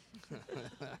 Chaz.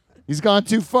 He's gone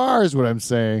too far, is what I'm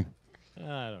saying. I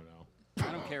don't know.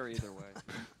 I don't care either way.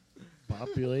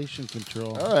 Population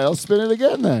control. All right, I'll spin it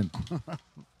again then.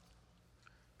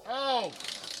 Oh!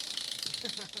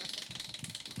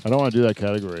 I don't want to do that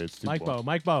category. It's too Mike boring. Bo.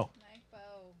 Mike Bo.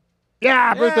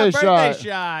 Yeah, birthday shot.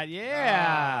 shot.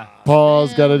 Yeah.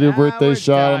 Paul's got to do Now birthday we're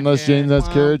shot unless talking. James has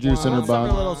carrot juice in her Let's something a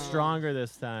bum. little stronger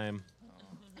this time.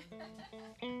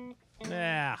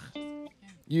 Yeah.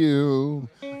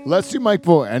 Let's do Mike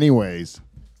Bo anyways.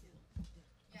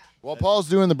 While Paul's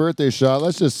doing the birthday shot,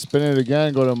 let's just spin it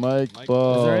again. Go to Mike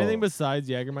Bo. Is there anything besides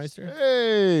Jägermeister?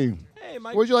 Hey. Hey,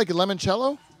 Mike. Would you like a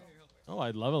limoncello? Oh,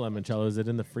 I'd love a limoncello. Is it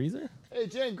in the freezer? Hey,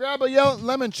 Jane, grab a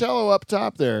limoncello up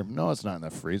top there. No, it's not in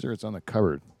the freezer. It's on the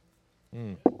cupboard.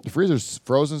 The freezer's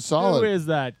frozen Who solid. is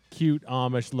that cute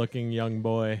Amish-looking young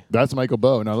boy? That's Michael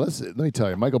Bo. Now, let me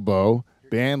tell you. Michael Bo,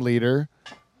 band leader,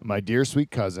 my dear sweet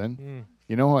cousin.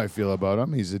 You know how I feel about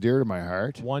him. He's a dear to my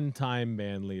heart. One-time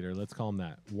band leader. Let's call him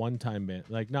that. One-time band.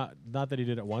 Like, not that he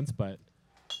did it once, but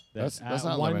That's at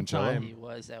not one limoncello. time. He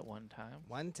was at one time.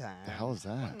 One time. The hell is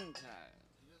that?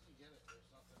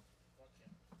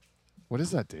 What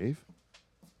is that, Dave?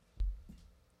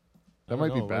 That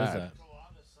might be What is bad.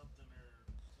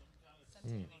 that?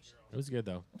 It was good,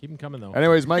 though. Keep him coming, though.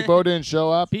 Anyways, Mike Bo didn't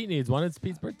show up. Pete needs one. It's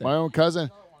Pete's birthday. My own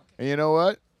cousin. And you know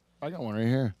what? I got one right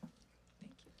here.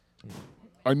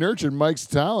 I nurtured Mike's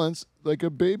talents like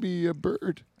a baby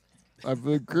bird. I've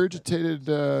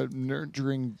regurgitated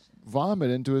nurturing vomit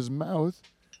into his mouth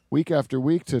week after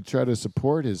week to try to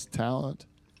support his talent.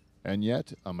 And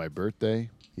yet, on my birthday,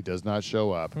 he does not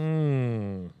show up.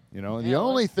 You know, the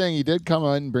only thing, he did come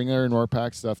on and bring our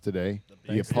Norpac stuff today.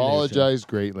 He Thanks to apologized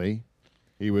greatly.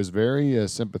 He was very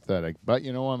sympathetic. But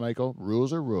you know what, Michael?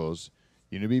 Rules are rules.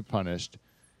 You need to be punished.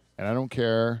 And I don't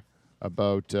care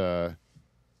about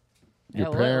your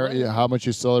parent, how much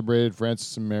you celebrated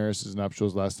Francis and Maris's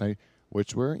nuptials last night,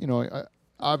 which were,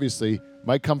 obviously,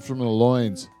 Mike comes from the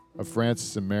loins of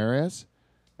Francis and Maris.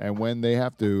 And when they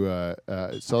have to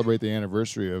celebrate the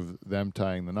anniversary of them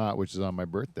tying the knot, which is on my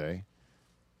birthday,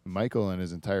 Michael and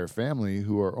his entire family,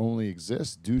 who are only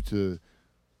exist due to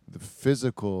the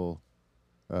physical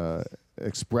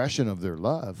expression of their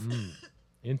love,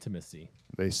 Intimacy.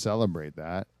 they celebrate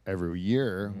that every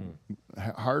year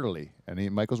heartily.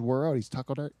 And Michael's wore out. He's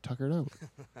tuckered out.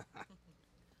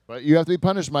 But you have to be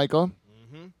punished, Michael.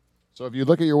 So if you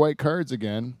look at your white cards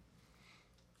again,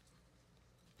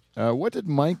 what did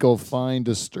Michael find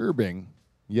disturbing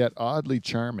yet oddly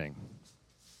charming?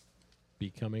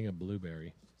 Becoming a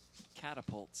blueberry.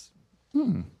 Catapults.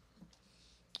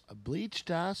 A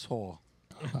bleached asshole.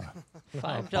 $5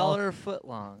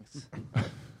 footlongs.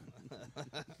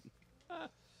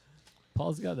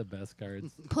 Paul's got the best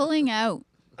cards. Pulling out.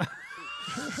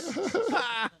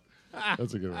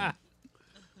 That's a good one.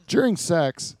 During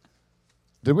sex,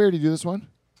 did we already do this one?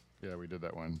 Yeah, we did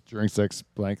that one. During sex,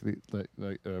 blankly,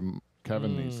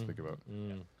 Kevin needs to think about.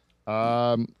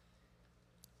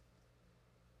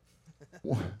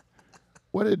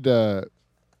 What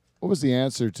was the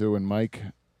answer to when Mike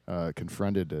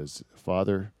confronted his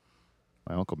father,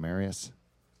 my Uncle Marius,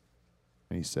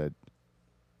 and he said,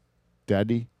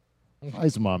 "Daddy, why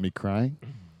is mommy crying?"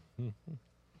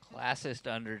 Classist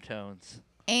undertones.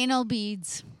 Anal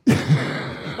beads.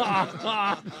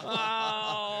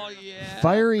 Oh yeah.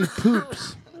 Fiery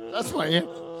poops. That's my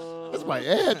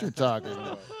aunt you're talking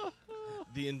about.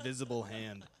 The invisible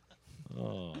hand.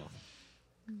 Oh.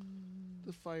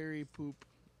 The fiery poop.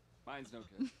 Mine's no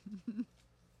good.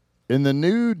 In the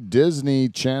new Disney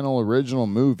Channel original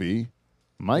movie,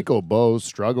 Michael Bowe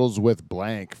struggles with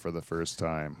blank for the first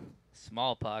time.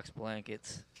 Smallpox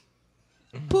blankets.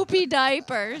 Poopy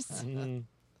diapers. Mm.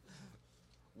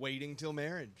 Waiting till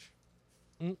marriage.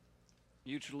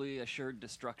 Mutually assured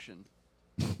destruction.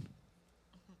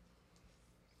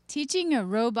 Teaching a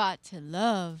robot to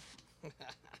love.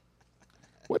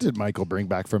 What did Michael bring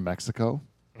back from Mexico?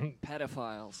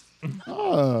 Pedophiles.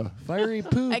 Fiery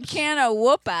poop. A can of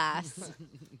whoop ass.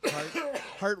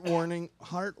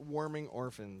 Heartwarming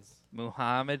orphans.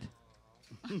 Muhammad.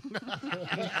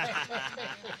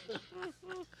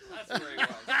 That's where he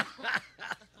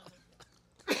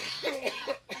was.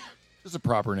 Just a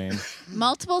proper name.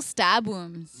 Multiple stab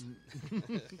wounds.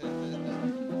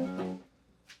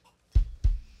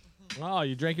 Oh,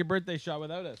 you drank your birthday shot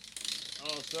without us.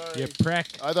 Oh, sorry. You prick.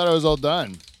 I thought it was all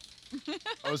done.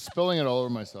 I was spilling it all over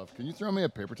myself. Can you throw me a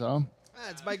paper towel?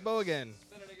 It's Mike Bowe again.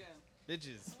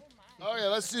 Bitches. Oh, yeah,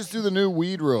 let's just do the new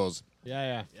weed rules.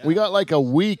 Yeah. We got like a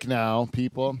week now,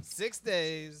 people. 6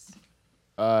 days.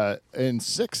 In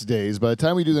 6 days, by the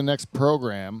time we do the next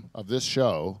program of this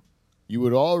show, you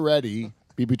would already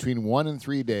be between 1 and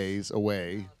 3 days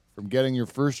away from getting your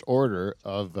first order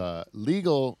of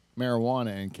legal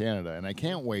marijuana in Canada. And I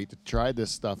can't wait to try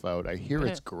this stuff out. I hear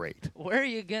it's great. Where are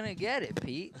you gonna get it,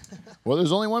 Pete? Well,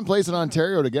 there's only one place in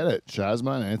Ontario to get it,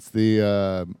 Shazma, and it's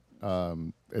the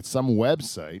it's some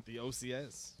website. The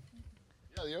OCS.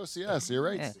 Yeah, the OCS. You're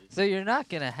right. Yeah. So you're not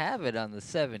gonna have it on the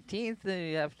 17th. Then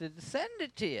you have to send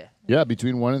it to you. Yeah,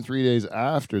 between 1 and 3 days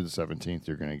after the 17th,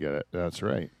 you're going to get it. That's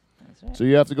right. That's right. So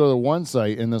you have to go to one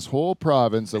site in this whole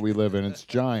province that we live in. It's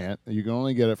giant. You can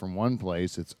only get it from one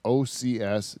place. It's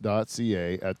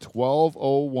ocs.ca at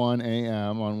 12:01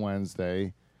 a.m. on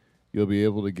Wednesday. You'll be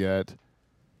able to get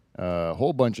a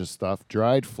whole bunch of stuff: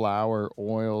 dried flower,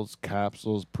 oils,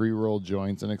 capsules, pre-rolled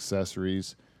joints, and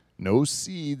accessories. No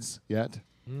seeds yet.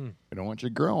 Mm. We don't want you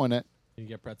growing it. Can you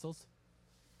get pretzels?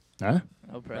 Huh?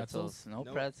 No pretzels. No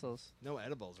No. pretzels. No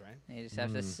edibles, right? You just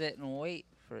have to sit and wait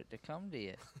for it to come to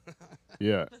you.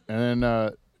 Yeah, and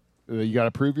then you got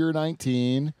to prove you're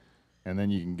 19, and then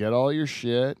you can get all your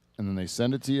shit, and then they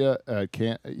send it to you.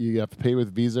 You have to pay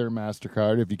with Visa or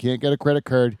MasterCard. If you can't get a credit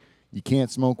card, you can't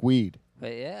smoke weed.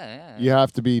 But yeah. You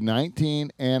have to be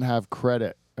 19 and have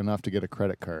credit enough to get a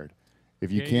credit card.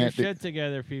 If you Get can't, your shit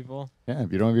together, people. yeah,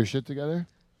 if you don't have your shit together,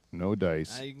 no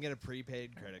dice. You can get a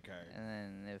prepaid credit card. And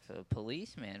then if a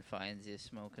policeman finds you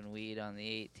smoking weed on the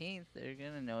 18th, they're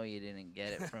gonna know you didn't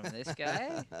get it from this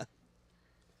guy.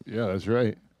 Yeah, that's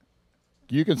right.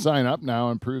 You can sign up now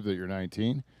and prove that you're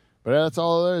 19, but that's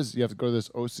all it is. You have to go to this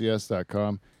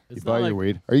OCS.com. You It's buy not your like-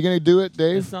 weed. Are you going to do it,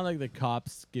 Dave? It's not like the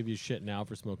cops give you shit now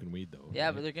for smoking weed, though. Yeah,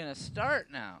 right? but they're gonna start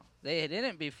now. They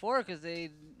didn't before because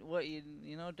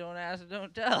don't ask,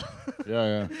 don't tell.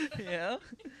 Yeah. You know,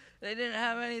 they didn't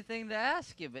have anything to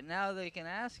ask you, but now they can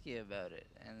ask you about it,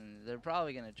 and they're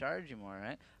probably gonna charge you more,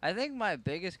 right? I think my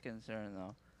biggest concern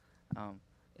though,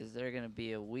 is there gonna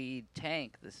be a weed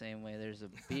tank the same way there's a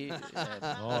beer I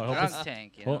hope drunk it's-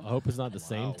 tank. You I know, hope it's not the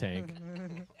same tank.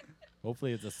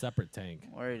 Hopefully, it's a separate tank.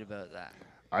 worried about that.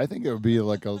 I think it would be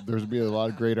like there'd be a lot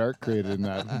of great art created in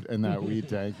that weed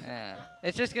tank. Yeah,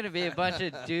 it's just gonna be a bunch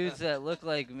of dudes that look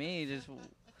like me just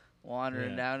wandering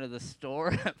Yeah. down to the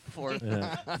store at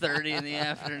 4:30 in the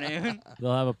afternoon,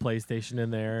 They'll have a PlayStation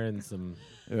in there and some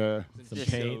Yeah.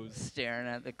 just paint. staring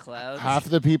at the clouds. Half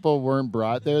the people weren't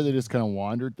brought there; they just kind of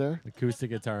wandered there. acoustic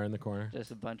guitar in the corner.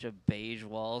 Just a bunch of beige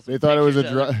walls. They with thought it was a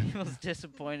pictures of other drum- people's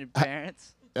disappointed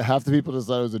parents. Half the people just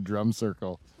thought it was a drum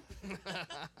circle.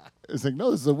 It's like,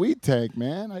 no, this is a weed tank,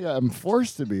 man. I'm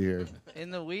forced to be here. In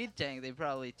the weed tank, they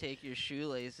probably take your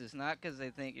shoelaces, not because they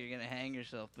think you're gonna hang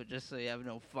yourself, but just so you have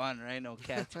no fun, right? No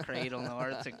cat's cradle, no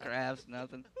arts and crafts,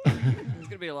 nothing. There's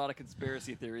gonna be a lot of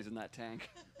conspiracy theories in that tank.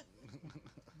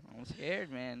 I'm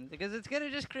scared, man, because it's gonna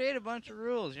just create a bunch of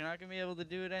rules. You're not gonna be able to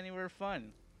do it anywhere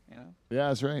fun, you know. Yeah,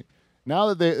 that's right.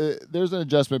 Now that there's an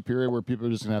adjustment period where people are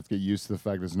just gonna have to get used to the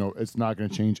fact that it's not gonna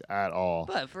change at all.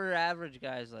 But for average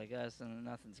guys like us, then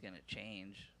nothing's gonna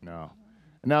change. No.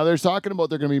 Now they're talking about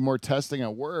there going to be more testing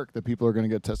at work. That people are going to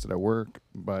get tested at work.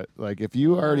 But like, if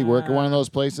you already work at one of those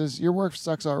places, your work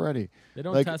sucks already. They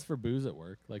don't Like- test for booze at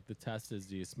work. Like the test is,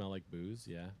 do you smell like booze?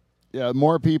 Yeah. Yeah,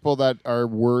 more people that are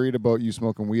worried about you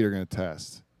smoking weed are going to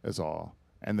test. That's all.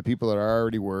 And the people that are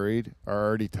already worried are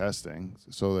already testing,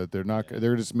 so that they're not.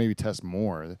 They're just maybe test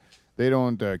more. They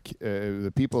don't.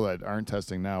 The people that aren't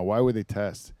testing now, why would they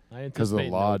test? I Because of the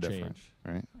anticipate law no difference, change.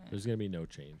 right? There's gonna be no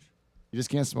change. You just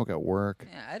can't smoke at work,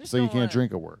 Yeah, I just so you don't can't wanna-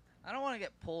 drink at work. I don't want to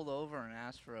get pulled over and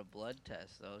ask for a blood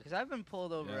test though, because I've been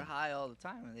pulled over high all the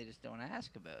time and they just don't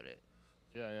ask about it.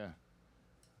 Yeah.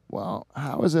 Well,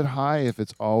 how is it high if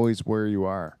it's always where you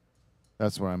are?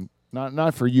 That's what I'm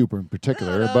not for you in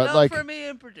particular, No, but not like for me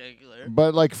in particular.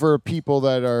 but like for people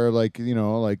that are like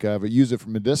use it for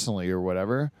medicinally or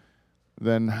whatever.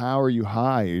 Then how are you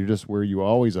high? You're just where you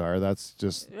always are. That's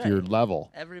just your Right. level.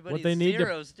 Everybody's they need to-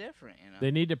 zero's different, you know. They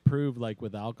need to prove, like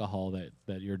with alcohol,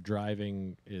 that your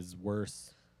driving is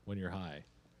worse when you're high.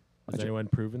 Has anyone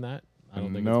proven that? I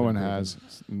don't think No it's one been has.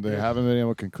 proven. They haven't been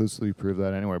able to conclusively prove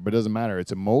that anywhere. But it doesn't matter.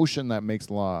 It's emotion that makes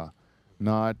law,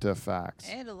 not facts.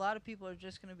 And a lot of people are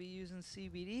just going to be using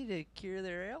CBD to cure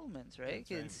their ailments, right?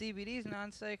 And CBD is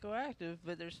non-psychoactive,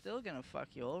 but they're still going to fuck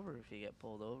you over if you get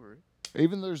pulled over.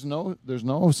 Even there's no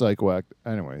psychoactive.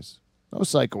 Anyways, no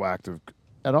psychoactive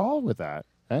at all with that.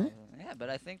 Eh? Yeah, but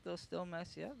I think they'll still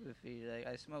mess you up if you like.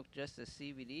 I smoked just a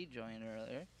CBD joint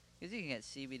earlier, because you can get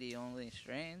CBD only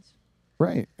strains.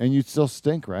 Right, and you still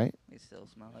stink, right? They still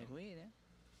smell like weed.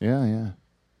 Yeah. Yeah.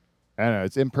 I know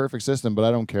it's imperfect system, but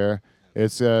I don't care.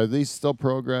 It's these still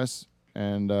progress,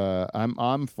 and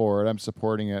I'm for it. I'm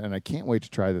supporting it, and I can't wait to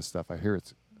try this stuff. I hear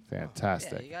it's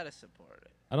fantastic. Yeah, you gotta support it.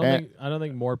 I don't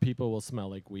think more people will smell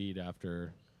like weed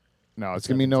after. No, it's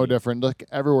gonna be no 17. different. Look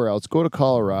everywhere else. Go to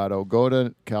Colorado. Go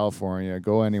to California.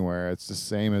 Go anywhere. It's the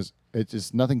same as. It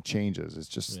just nothing changes. It's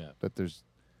just that there's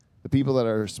the people that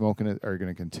are smoking it are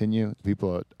going to continue. The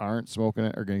people that aren't smoking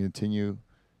it are going to continue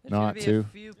There's not gonna be to. a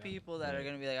few people that are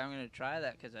gonna be like, I'm gonna try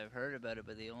that because I've heard about it,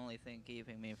 but the only thing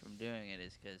keeping me from doing it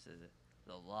is because of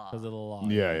the law. Because of the law.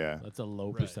 Yeah. That's a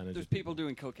low percentage. There's of people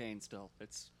doing cocaine still.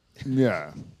 It's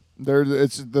Yeah.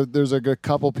 There's a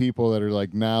couple people that are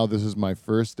like, now this is my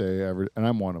first day ever, and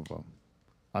I'm one of them.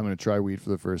 I'm going to try weed for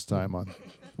the first time on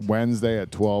Wednesday at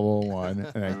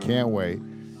 12:01, and I can't wait.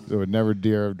 So I would never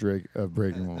dare of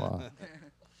breaking the law.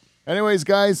 Anyways,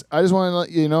 guys, I just want to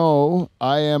let you know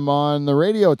I am on the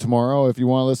radio tomorrow. If you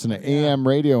want to listen to AM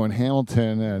radio in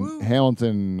Hamilton and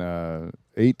Hamilton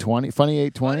 820, Funny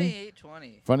 820. Funny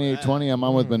 820. Funny 820. I'm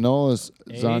on with Manolis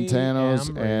Zontanos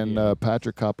AM and radio.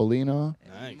 Patrick Coppolino.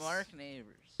 And Mark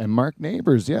Neighbors. And Mark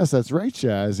Neighbors. Yes, that's right,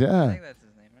 Chaz. I Yeah. think that's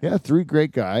his name. Right? Yeah, 3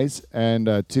 great guys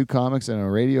and 2 comics and a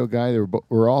radio guy.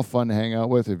 We're all fun to hang out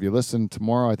with. If you listen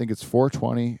tomorrow, I think it's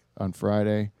 4:20 on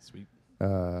Friday. Sweet.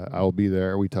 I will be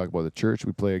there. We talk about the church.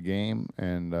 We play a game,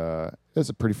 and it's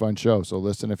a pretty fun show. So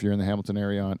listen if you're in the Hamilton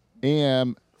area on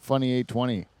AM Funny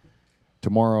 820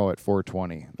 tomorrow at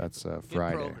 4:20. That's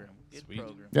Friday. Program. Good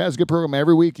program. Yeah, it's a good program.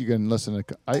 Every week you can listen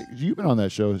to. You've been on that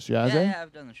show, Shaz? Yeah,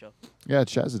 I've done the show. Yeah,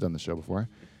 Chaz has done the show before.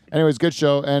 Anyways, good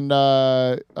show. And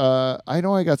I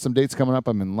know I got some dates coming up.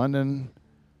 I'm in London.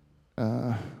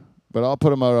 But I'll put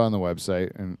them out on the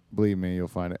website, and believe me, you'll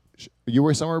find it. You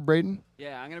were somewhere, Braden?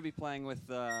 yeah. I'm gonna be playing with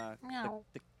I'm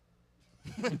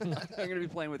gonna be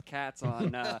playing with Cats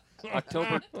on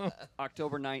October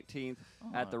 19th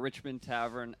at the Richmond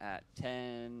Tavern at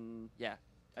 10. Yeah,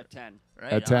 at 10.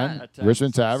 Right At 10? At 10.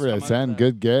 Richmond So Tavern at come out 10. to that.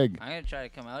 Good gig. I'm gonna try to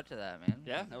come out to that, man.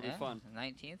 Yeah, that'll be fun.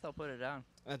 19th, I'll put it down.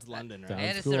 That's London, right? Sounds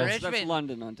And it's cool. the That's Richmond.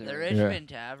 London, Ontario. The Richmond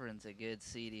Tavern's a good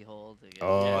seedy hole to go.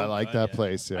 Oh, Yeah. I like that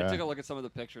place, I took yeah. a look at some of the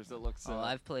pictures. It looks. Oh,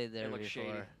 I've played there it looks before.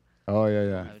 shady. Oh,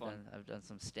 yeah. I've done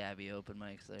some stabby open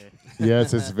mics there.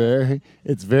 Yes, it's very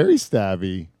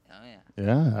stabby. Oh yeah.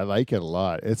 Yeah, I like it a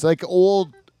lot. It's like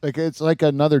old, it's like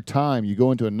another time. You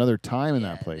go into another time in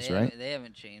that place, right? They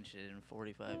haven't changed it in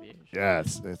 45 years. Yeah,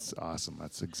 it's awesome.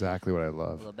 That's exactly what I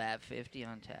love. Labatt 50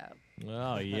 on tap.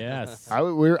 Oh yes. I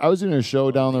was doing a show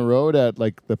down the road at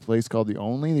like the place called The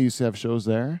Only. They used to have shows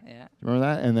there. Yeah. Remember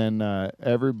that? And then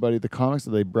everybody, the comics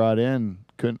that they brought in,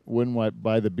 wouldn't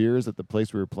buy the beers at the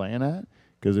place we were playing at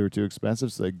because they were too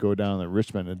expensive. So they'd go down to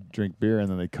Richmond and drink beer, and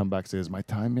then they'd come back and say, "Is my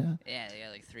time yet?" Yeah, they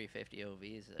got like 350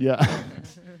 OVs there. Yeah,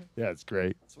 yeah, it's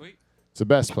great. Sweet. It's the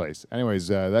best place. Anyways,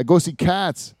 go see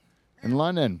Cats in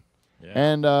London. Yeah.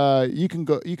 And you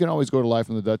can always go to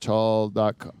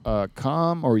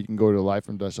livefromthedutchhall.com, or you can go to Live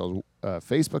from Dutch Hall's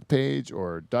Facebook page,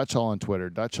 or Dutch Hall on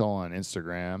Twitter, Dutch Hall on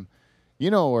Instagram. You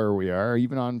know where we are.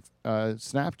 Even on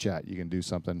Snapchat, you can do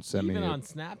something. Send Even me on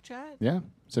Snapchat? yeah.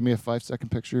 Send me a 5-second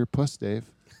picture of your puss, Dave.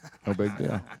 No big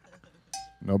deal.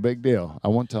 No big deal. I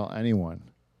won't tell anyone.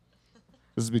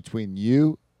 This is between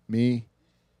you, me,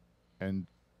 and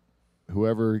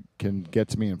whoever can get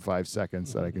to me in 5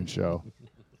 seconds that I can show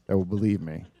that will believe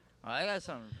me. Well, I got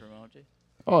something to promote you.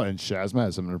 Oh, and Shazma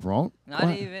has something to promote? Go Not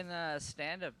ahead. even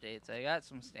stand-up dates. I got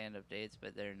some stand-up dates,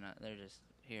 but they're not. They're just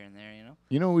here and there, you know.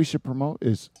 You know what we should promote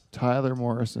is Tyler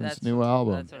Morrison's new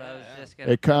album. That's what I was just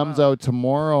gonna. It comes promote. out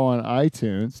tomorrow on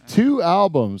iTunes. 2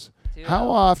 albums. Two How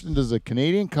albums. often does a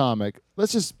Canadian comic,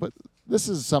 let's this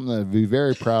is something to be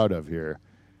very proud of here.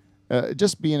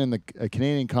 Just being in the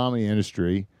Canadian comedy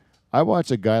industry, I watch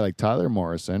a guy like Tyler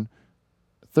Morrison,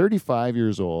 35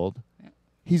 years old.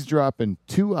 He's dropping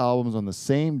 2 albums on the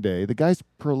same day. The guy's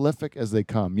prolific as they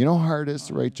come. You know how hard it is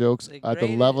to write jokes at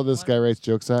the level this guy writes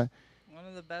jokes at? One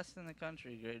of the best in the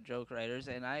country, great joke writers,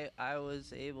 and I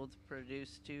was able to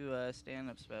produce 2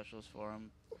 stand-up specials for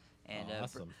him. And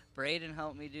Awesome. Braden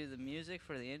helped me do the music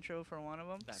for the intro for one of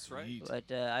them. That's right.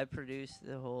 But I produced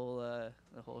the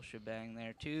whole shebang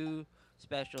there. 2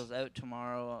 specials out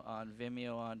tomorrow on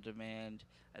Vimeo on demand.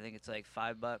 I think it's like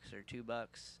 $5 or $2.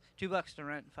 $2 to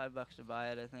rent, $5 to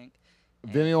buy it, I think.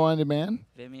 Vimeo on demand?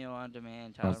 Vimeo on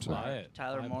demand. That's Buy it.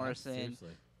 Tyler $5, Morrison, seriously.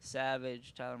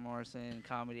 Savage, Tyler Morrison,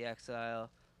 Comedy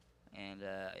Exile, and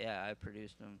yeah, I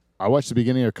produced them. I watched the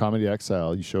beginning of Comedy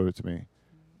Exile. You showed it to me,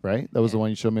 right? That was the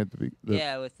one you showed me at the beginning.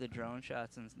 Yeah, with the drone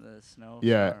shots and the snow.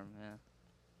 Yeah. Storm,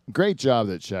 yeah. Great job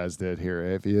that Shaz did here.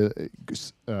 If you,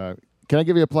 can I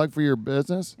give you a plug for your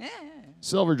business? Yeah.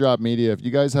 Silver Drop Media. If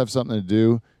you guys have something to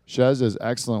do, Shaz does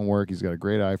excellent work. He's got a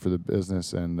great eye for the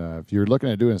business, and if you're looking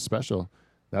at doing a special,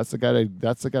 that's the guy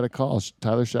to call.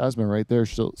 Tyler Shazman right there.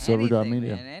 Silver Drop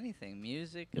Media. Man, anything,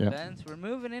 music, Yeah. events. We're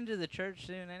moving into the church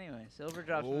soon, anyway. Silver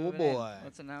Drop's Oh, moving boy. in.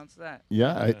 Let's announce that.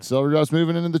 Yeah, Silver Drop's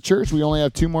moving into the church. We only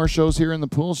have 2 more shows here in the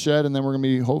pool shed, and then we're gonna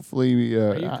be hopefully.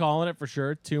 Are you calling it for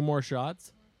sure? 2 more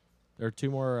shots? There are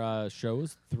 2 more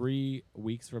shows. 3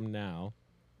 weeks from now,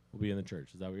 we'll be in the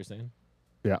church. Is that what you're saying?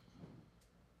 Yeah.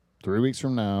 3 weeks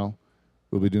from now,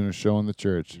 we'll be doing a show in the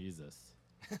church. Jesus.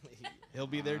 He'll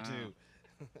be there too.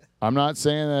 I'm not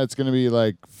saying that it's going to be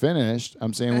like finished.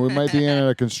 I'm saying we might be in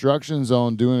a construction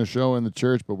zone doing a show in the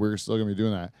church, but we're still going to be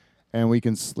doing that. And we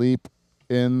can sleep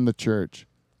in the church.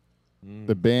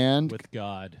 The band. With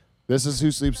God. This is who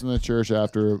sleeps in the church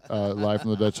after Live from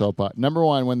the Dutch Hall Pot. Number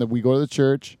 1, when we go to the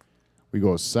church, we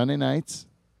go Sunday nights.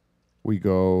 We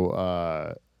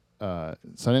go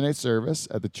Sunday night service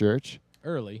at the church.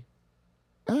 Early.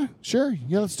 Sure.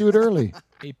 Yeah, let's do it early.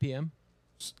 8 p.m.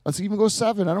 Let's even go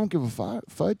 7. I don't give a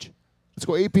fudge. Let's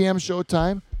go 8 p.m.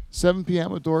 showtime, 7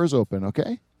 p.m. with doors open,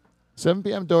 okay? 7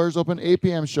 p.m. doors open, 8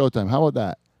 p.m. showtime. How about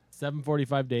that?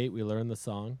 7:45 to 8, we learn the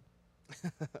song.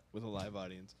 With a live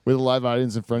audience. With a live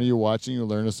audience in front of you watching you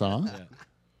learn a song? Yeah.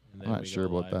 And then I'm not we sure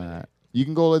go about live at that. 8. You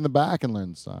can go in the back and learn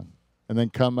the song. And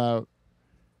then come out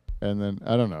and then,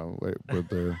 I don't know.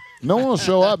 No one will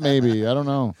show up maybe. I don't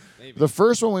know. Maybe. The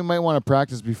first one we might want to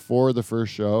practice before the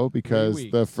first show because 3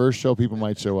 weeks. the first show people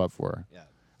might show up for. Yeah.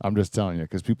 I'm just telling you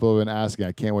because people have been asking.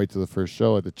 I can't wait till the first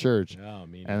show at the church. Oh,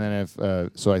 me And then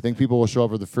so I think people will show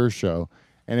up for the first show.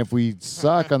 And if we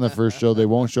suck on the first show, they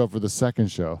won't show up for the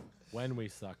second show. when we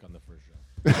suck on the first show.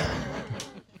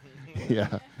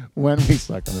 Yeah, when we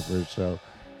suck on the first show.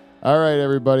 All right,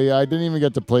 everybody. I didn't even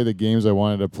get to play the games I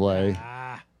wanted to play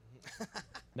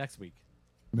Next week.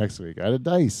 next week. I had a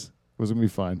dice. It was going to be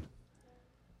fun.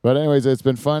 But anyways, it's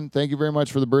been fun. Thank you very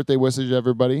much for the birthday wishes,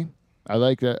 everybody. I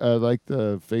like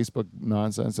the Facebook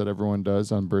nonsense that everyone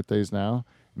does on birthdays now.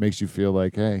 It makes you feel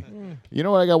like, hey. You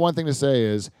know what? I got one thing to say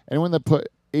is anyone that put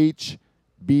HBD,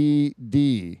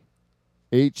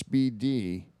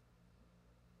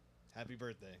 Happy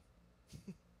birthday.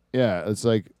 yeah, it's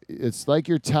like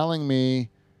you're telling me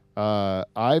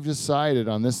I've decided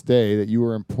on this day that you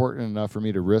were important enough for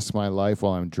me to risk my life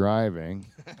while I'm driving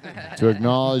to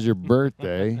acknowledge your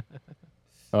birthday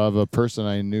of a person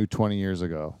I knew 20 years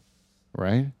ago,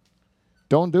 right?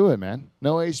 Don't do it, man.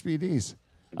 No HBDs.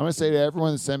 I'm going to say to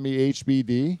everyone that sent me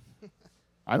HBD,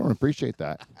 I don't appreciate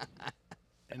that.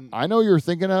 I know you're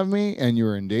thinking of me and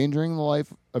you're endangering the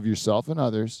life of yourself and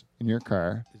others in your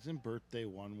car. Isn't birthday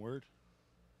one word?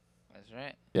 That's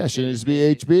right. Yeah, should it just be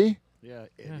HB? Yeah,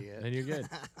 Yeah, idiot. then you're good.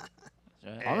 That's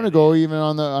right. I'm gonna go I'm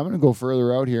gonna go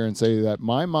further out here and say that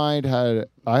my mind I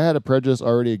had a prejudice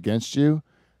already against you,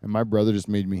 and my brother just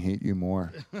made me hate you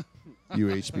more. You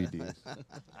HBDs.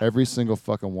 Every single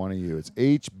fucking one of you. It's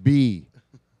HB.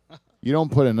 You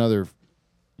don't put another.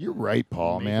 You're right,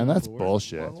 Paul, Make man. it That's up a word.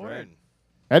 bullshit. That's right.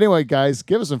 Anyway, guys,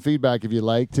 give us some feedback if you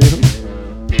like to.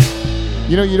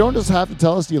 You know, you don't just have to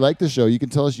tell us you like the show. You can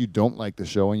tell us you don't like the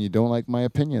show and you don't like my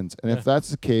opinions. And if that's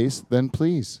the case, then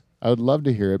please, I would love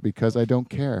to hear it because I don't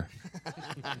care.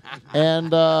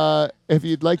 And if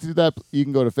you'd like to do that, you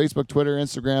can go to Facebook, Twitter,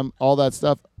 Instagram, all that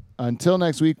stuff. Until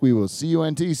next week, we will see you,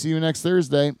 NT. See you next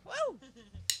Thursday.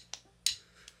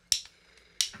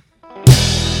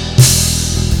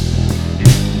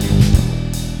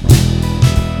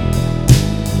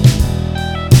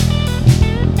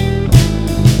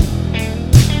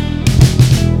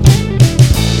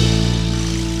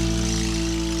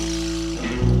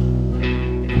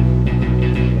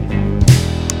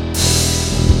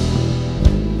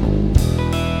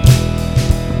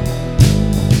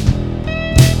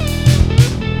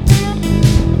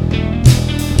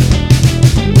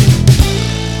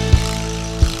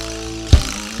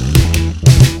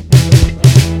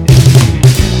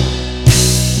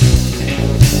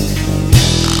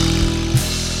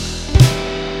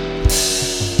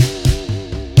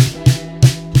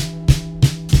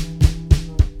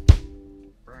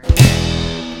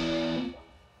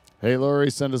 Hey, Lori,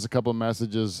 send us a couple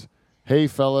messages. Hey,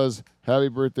 fellas, happy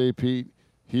birthday, Pete.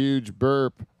 Huge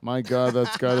burp. My God,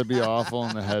 that's got to be awful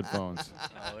in the headphones.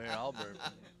 Oh, we're all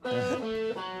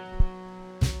burping.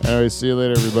 Anyway, see you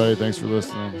later, everybody. Thanks for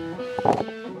listening. Good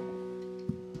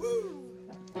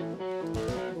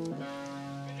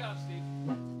job, Steve.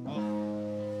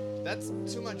 Oh, that's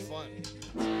too much fun.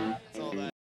 That's all that.